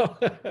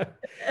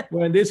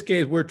 Well, in this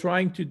case, we're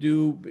trying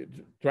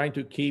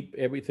to keep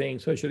everything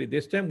socially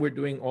distant. We're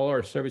doing all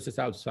our services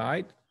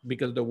outside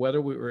because of the weather.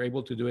 We were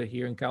able to do it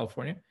here in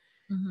California.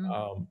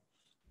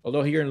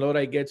 Although here in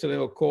Lodi it gets a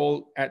little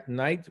cold at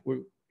night.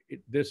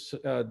 This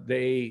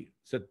day,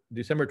 so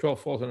December 12th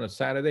falls on a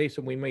Saturday,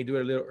 so we may do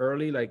it a little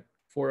early, like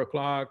 4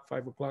 o'clock,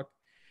 5 o'clock.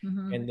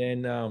 And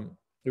then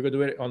we're going to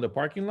do it on the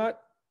parking lot.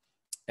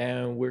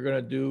 And we're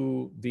going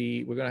to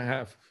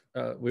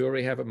we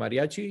already have a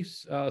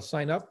mariachi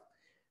sign up.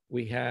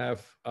 We're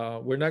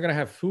not going to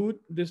have food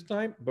this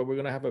time, but we're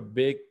going to have a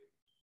big,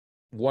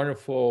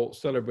 wonderful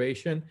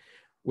celebration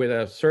with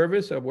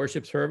a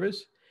worship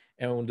service.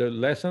 And the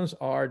lessons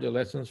are the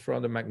lessons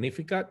from the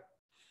Magnificat.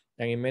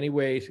 And in many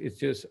ways, it's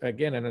just,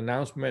 again, an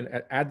announcement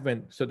at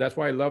Advent. So that's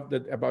why I love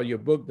that about your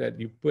book, that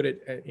you put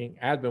it in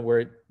Advent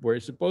where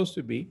it's supposed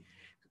to be,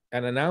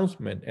 an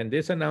announcement. And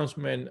this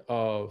announcement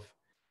of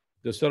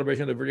the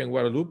celebration of the Virgin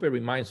Guadalupe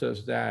reminds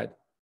us that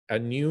a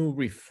new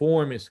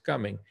reform is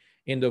coming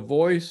in the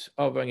voice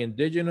of an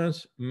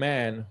indigenous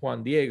man,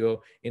 Juan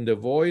Diego, in the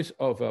voice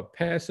of a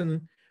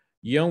peasant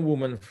young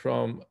woman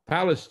from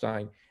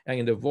Palestine, and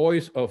in the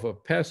voice of a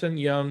peasant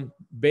young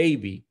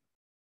baby,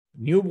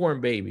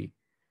 newborn baby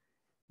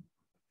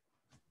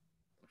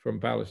from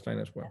Palestine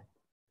as well.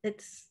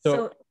 It's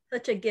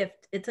such a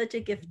gift. It's such a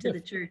gift to the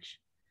church.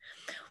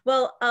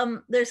 Well,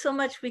 there's so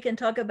much we can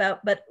talk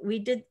about, but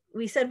we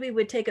said we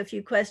would take a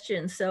few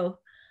questions. So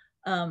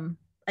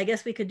I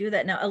guess we could do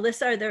that now.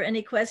 Alyssa, are there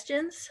any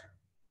questions?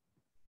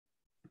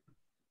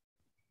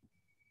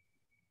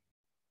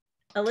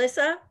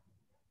 Alyssa,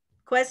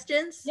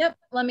 questions? Yep,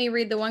 let me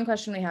read the one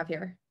question we have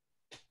here.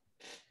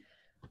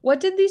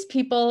 What did these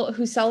people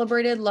who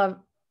celebrated La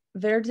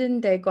Virgen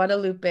de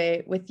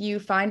Guadalupe with you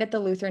find at the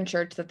Lutheran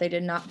Church that they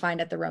did not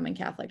find at the Roman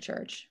Catholic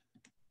Church?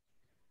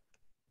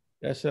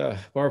 That's a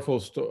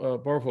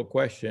powerful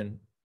question.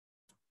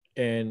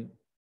 And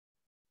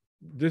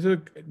this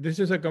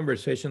is a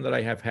conversation that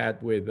I have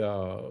had with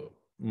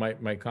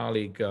my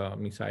colleague,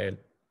 Misael.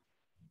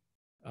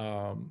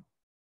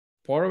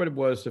 Part of it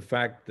was the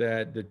fact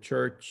that the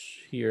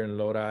church here in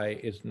Lodi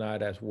is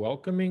not as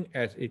welcoming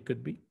as it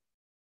could be,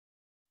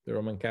 the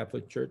Roman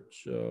Catholic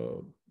Church,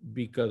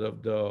 because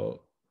of the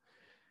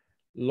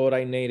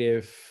Lodi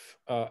native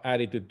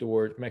attitude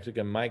towards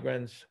Mexican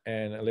migrants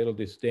and a little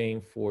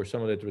disdain for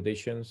some of the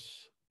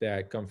traditions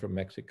that come from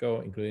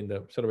Mexico, including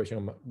the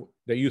celebration of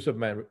the use of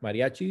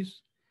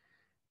mariachis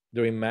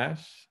during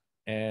Mass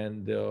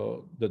and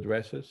the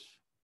dresses.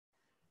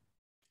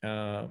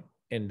 And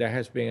that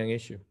has been an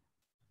issue.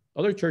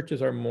 Other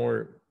churches are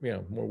more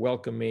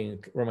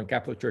welcoming. Roman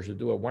Catholic churches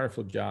do a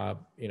wonderful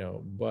job,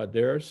 but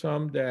there are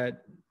some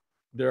that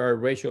there are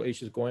racial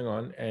issues going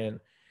on,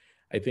 and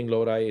I think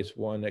Lodi is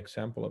one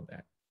example of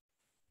that.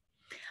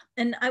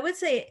 And I would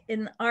say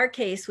in our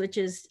case, which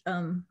is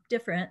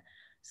different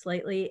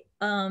slightly,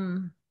 there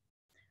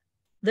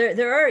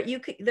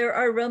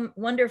are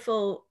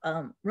wonderful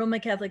Roman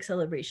Catholic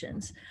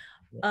celebrations,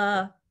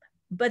 but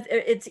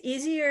it's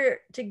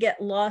easier to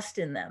get lost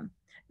in them.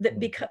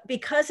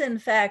 Because in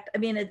fact, I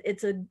mean,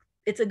 it's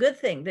a good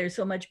thing. They're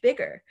so much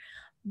bigger,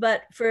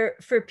 but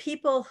for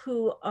people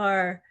who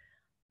are,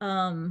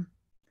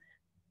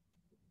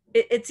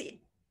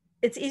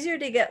 it's easier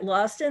to get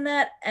lost in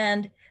that.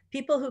 And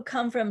people who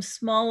come from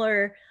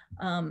smaller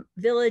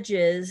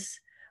villages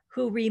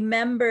who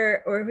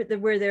remember, or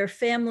where their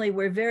family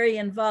were very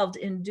involved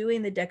in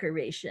doing the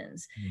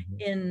decorations,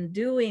 in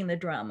doing the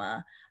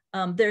drama,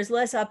 there's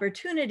less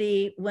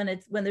opportunity when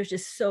it's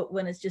just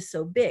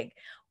so big.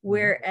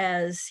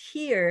 Whereas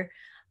here,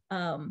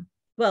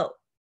 well,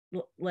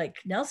 like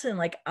Nelson,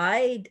 like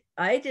I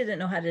didn't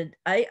know how to,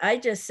 I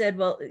just said,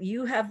 well,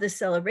 you have this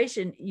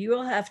celebration,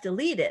 you'll have to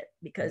lead it,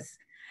 because,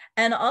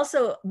 and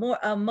also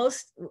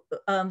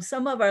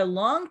some of our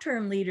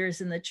long-term leaders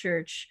in the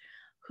church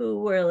who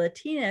were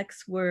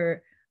Latinx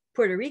were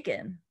Puerto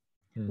Rican.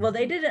 Well,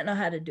 they didn't know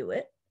how to do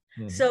it.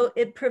 Mhm. So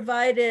it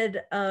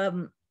provided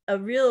a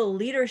real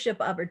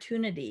leadership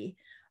opportunity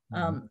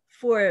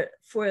for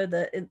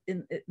the,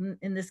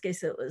 in this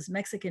case, it was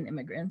Mexican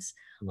immigrants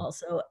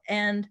also.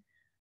 And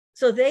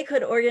so they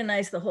could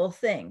organize the whole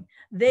thing.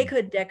 They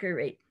could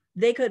decorate,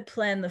 they could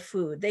plan the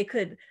food, they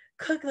could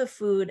cook the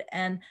food,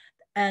 and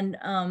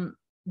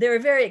they were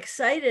very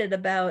excited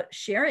about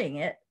sharing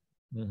it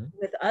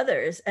with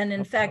others. And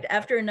in fact,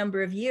 after a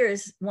number of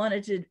years,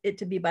 wanted it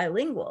to be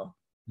bilingual.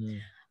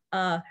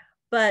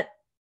 But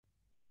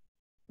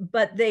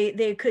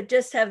they could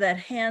just have that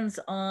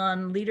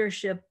hands-on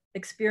leadership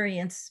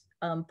experience,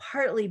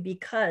 partly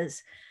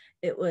because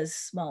it was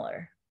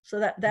smaller. So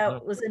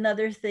that was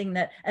another thing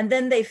that, and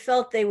then they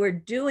felt they were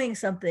doing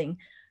something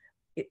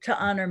to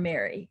honor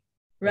Mary,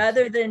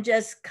 rather than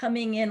just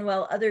coming in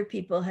while other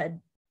people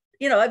had,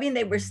 I mean,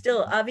 they were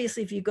still,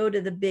 obviously, if you go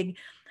to the big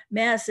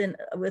mass and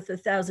with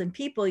 1,000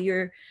 people,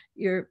 you're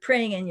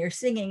praying and you're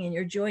singing and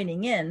you're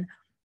joining in,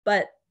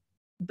 but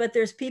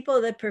there's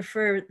people that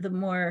prefer the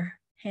more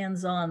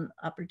hands-on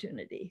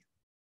opportunity.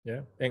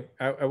 Yeah, and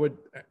I would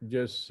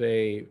just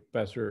say,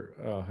 Pastor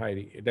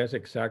Heidi, that's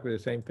exactly the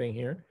same thing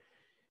here.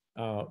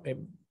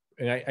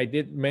 And I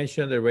did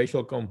mention the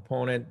racial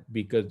component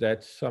because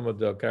that's some of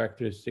the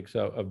characteristics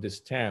of this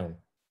town.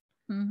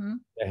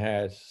 That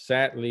has,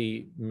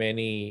 sadly,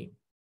 many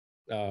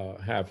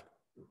have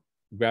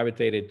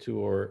gravitated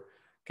toward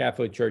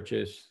Catholic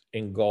churches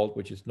in Galt,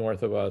 which is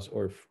north of us,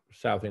 or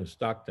south in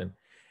Stockton.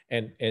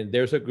 And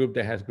there's a group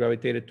that has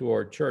gravitated to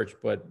our church,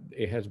 but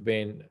it has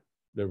been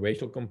the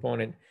racial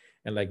component.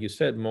 And like you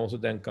said, most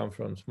of them come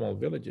from small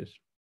villages.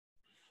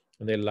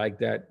 And they like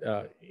that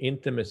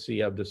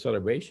intimacy of the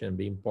celebration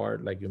being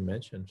part, like you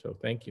mentioned. So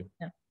thank you.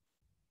 Yeah.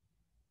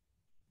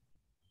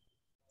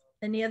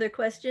 Any other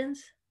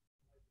questions?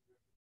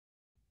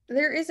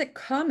 There is a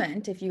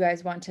comment, if you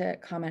guys want to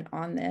comment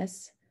on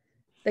this.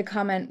 The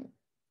comment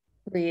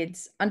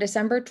reads, on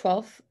December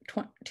 12th,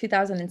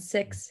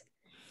 2006,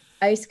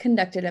 ICE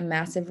conducted a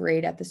massive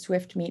raid at the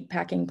Swift meat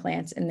packing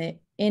plants in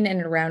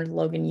and around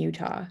Logan,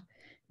 Utah.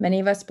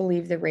 Many of us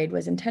believe the raid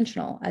was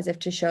intentional, as if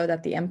to show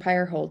that the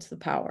empire holds the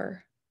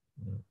power.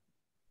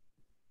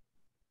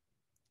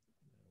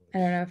 I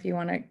don't know if you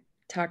want to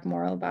talk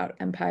more about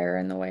empire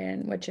and the way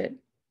in which it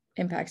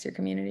impacts your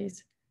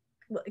communities.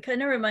 Well, it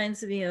kind of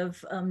reminds me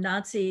of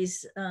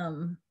Nazis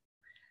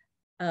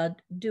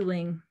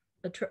doing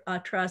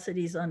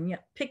atrocities on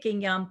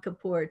picking Yom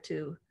Kippur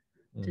to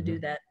do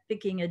that,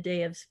 picking a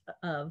day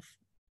of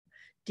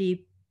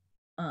deep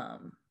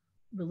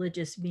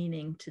religious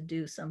meaning to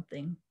do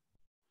something.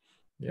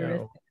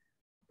 Yeah,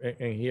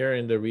 and here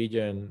in the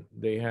region,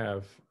 they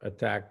have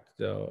attacked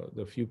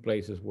the few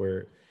places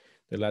where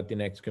the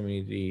Latinx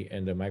community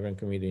and the migrant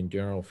community in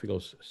general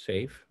feels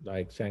safe,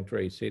 like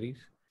sanctuary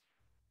cities.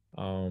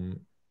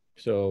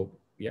 So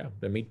yeah,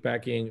 the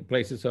meatpacking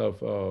places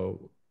of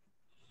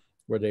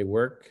where they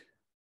work.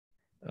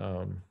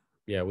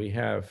 Yeah, we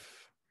have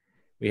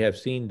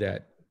seen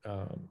that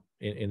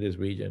in this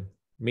region.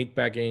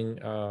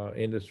 Meatpacking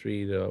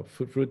industry, the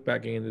fruit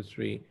packing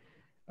industry,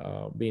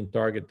 being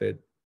targeted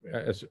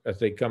as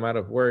they come out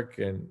of work,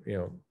 and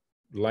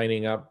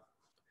lining up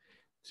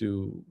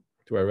to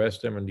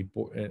arrest them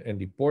and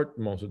deport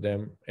most of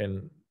them,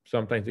 and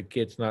sometimes the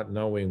kids not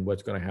knowing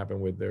what's going to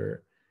happen with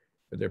their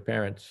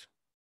parents.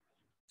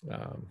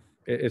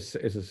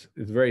 It's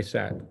very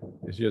sad.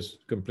 It's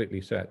just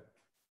completely sad.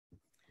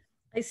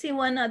 I see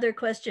one other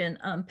question.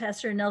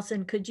 Pastor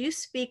Nelson, could you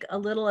speak a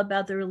little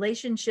about the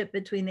relationship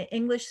between the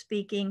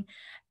English-speaking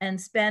and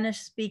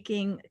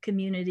Spanish-speaking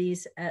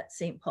communities at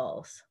St.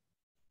 Paul's?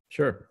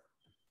 Sure.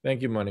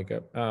 Thank you,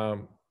 Monica.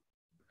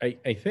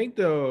 I think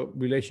the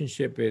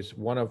relationship is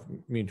one of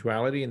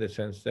mutuality, in the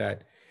sense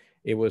that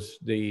it was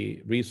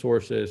the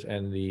resources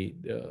and the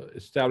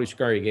established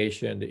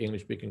congregation, the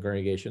English-speaking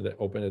congregation, that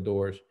opened the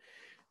doors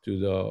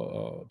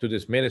to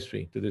this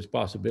ministry, to this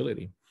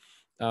possibility.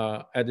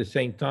 At the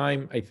same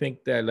time, I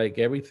think that, like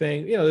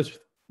everything, there's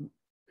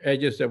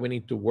edges that we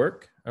need to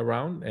work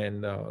around,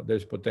 and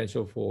there's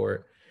potential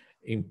for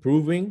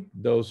improving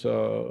those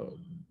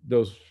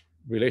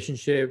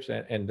relationships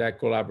and that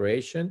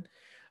collaboration.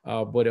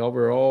 But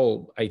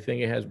overall, I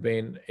think it has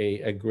been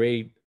a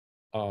great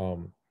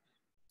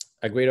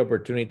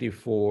opportunity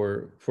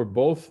for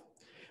both.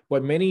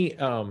 But many,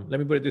 let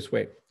me put it this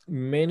way: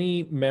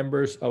 many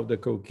members of the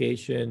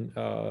Caucasian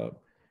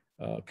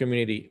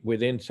community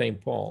within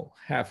St. Paul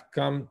have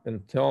come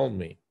and told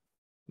me,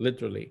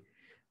 literally,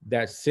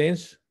 that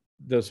since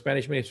the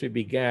Spanish ministry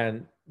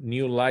began,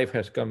 new life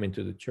has come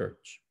into the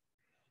church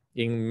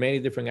in many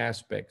different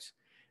aspects,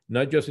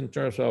 not just in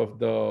terms of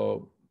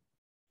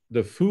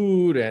the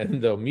food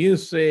and the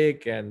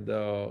music and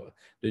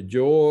the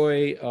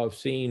joy of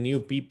seeing new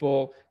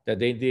people that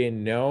they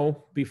didn't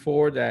know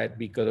before, that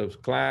because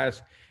of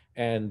class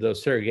and the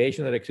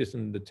segregation that exists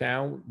in the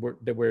town,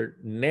 they were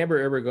never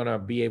ever going to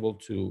be able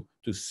to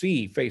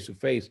see face to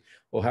face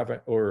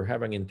or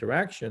have an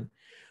interaction.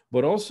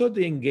 But also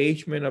the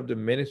engagement of the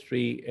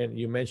ministry, and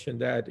you mentioned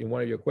that in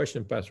one of your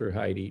questions, Pastor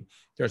Heidi, in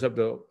terms of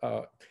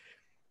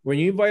When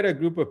you invite a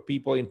group of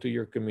people into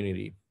your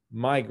community,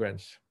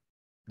 migrants,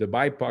 the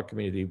BIPOC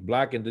community,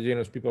 Black,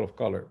 Indigenous, people of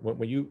color,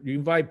 when you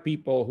invite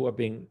people who have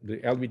been the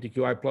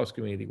LGBTQI plus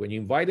community, when you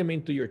invite them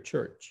into your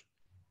church,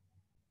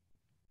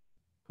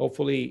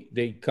 hopefully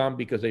they come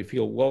because they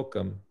feel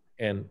welcome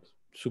and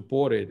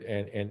supported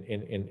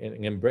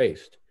and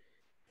embraced.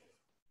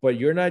 But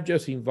you're not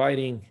just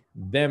inviting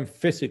them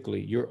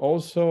physically, you're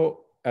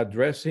also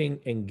addressing,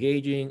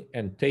 engaging,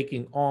 and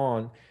taking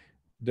on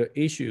the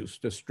issues,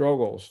 the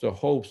struggles, the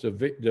hopes,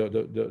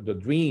 the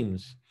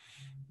dreams,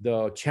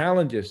 the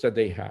challenges that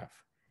they have.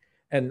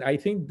 And I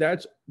think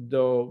that's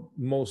the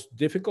most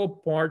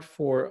difficult part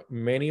for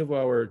many of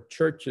our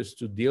churches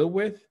to deal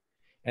with.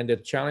 And the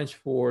challenge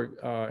for,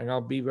 and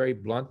I'll be very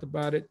blunt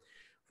about it,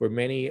 for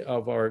many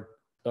of our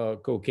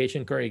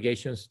Caucasian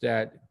congregations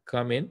that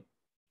come in,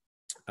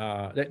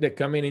 that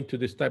come in into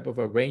this type of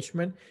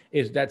arrangement,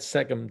 is that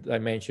second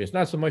dimension. It's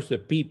not so much the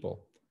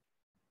people,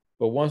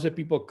 but once the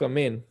people come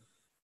in,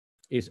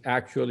 is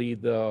actually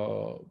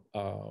the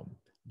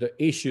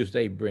issues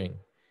they bring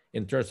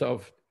in terms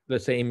of,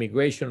 let's say,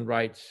 immigration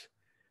rights,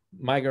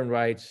 migrant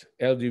rights,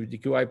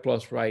 LGBTQI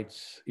plus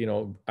rights, you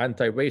know,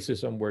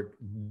 anti-racism work.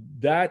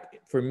 That,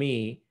 for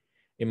me,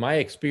 in my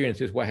experience,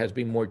 is what has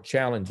been more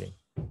challenging.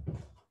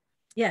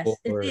 Yes,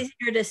 it's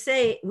easier to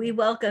say we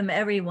welcome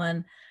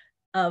everyone,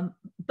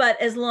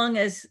 but as long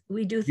as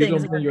we do things. You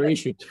don't want your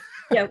issues.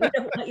 Yeah, we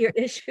don't want your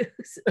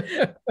issues.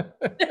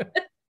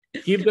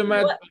 Keep them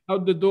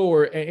out the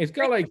door. And it's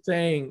kind of like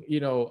saying, you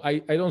know, I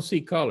don't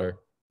see color.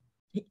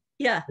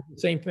 Yeah.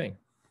 Same thing.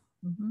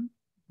 Mm-hmm.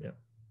 Yeah.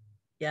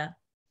 Yeah.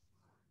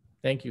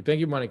 Thank you. Thank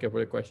you, Monica,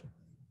 for the question.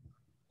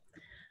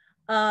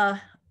 I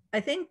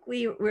think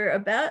we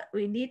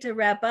need to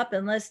wrap up,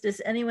 unless,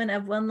 does anyone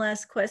have one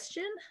last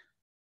question?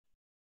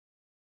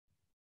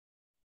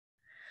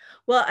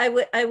 Well,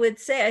 I would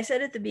say, I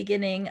said at the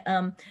beginning,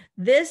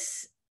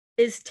 this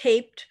is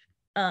taped.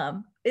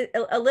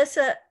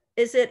 Alyssa,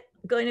 is it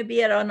going to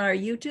be on our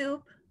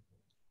YouTube?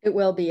 It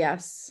will be,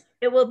 yes.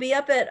 It will be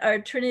up at our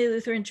Trinity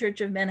Lutheran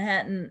Church of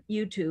Manhattan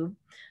YouTube.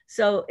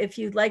 So if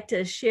you'd like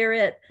to share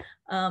it,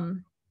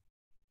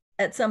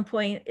 at some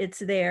point, it's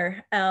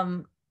there.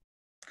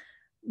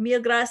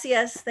 Mil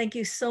gracias. Thank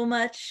you so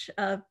much,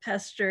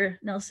 Pastor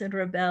Nelson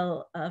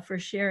Rabell, for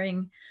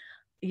sharing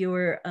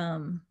your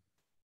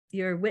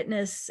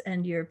witness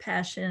and your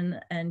passion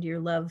and your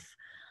love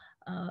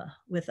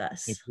with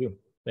us. Thank you.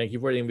 Thank you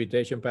for the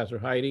invitation, Pastor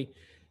Heidi.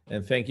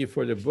 And thank you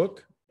for the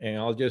book. And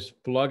I'll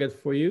just plug it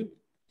for you.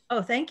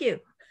 Oh, thank you.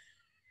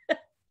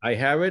 I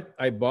have it.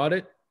 I bought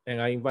it.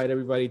 And I invite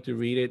everybody to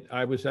read it.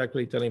 I was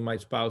actually telling my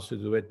spouse to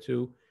do it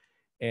too.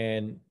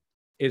 And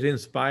it's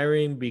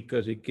inspiring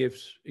because it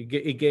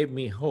gave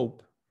me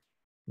hope,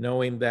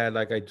 knowing that,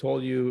 like I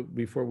told you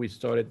before we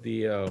started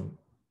the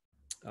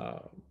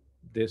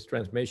this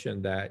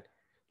transmission, that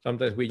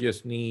sometimes we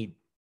just need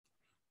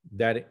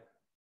that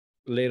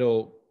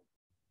little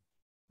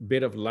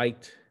bit of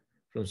light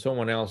from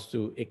someone else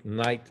to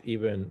ignite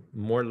even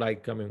more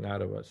light coming out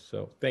of us.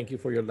 So thank you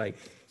for your light.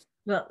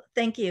 Well,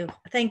 thank you.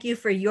 Thank you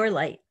for your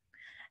light.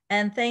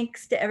 And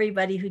thanks to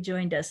everybody who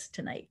joined us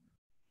tonight.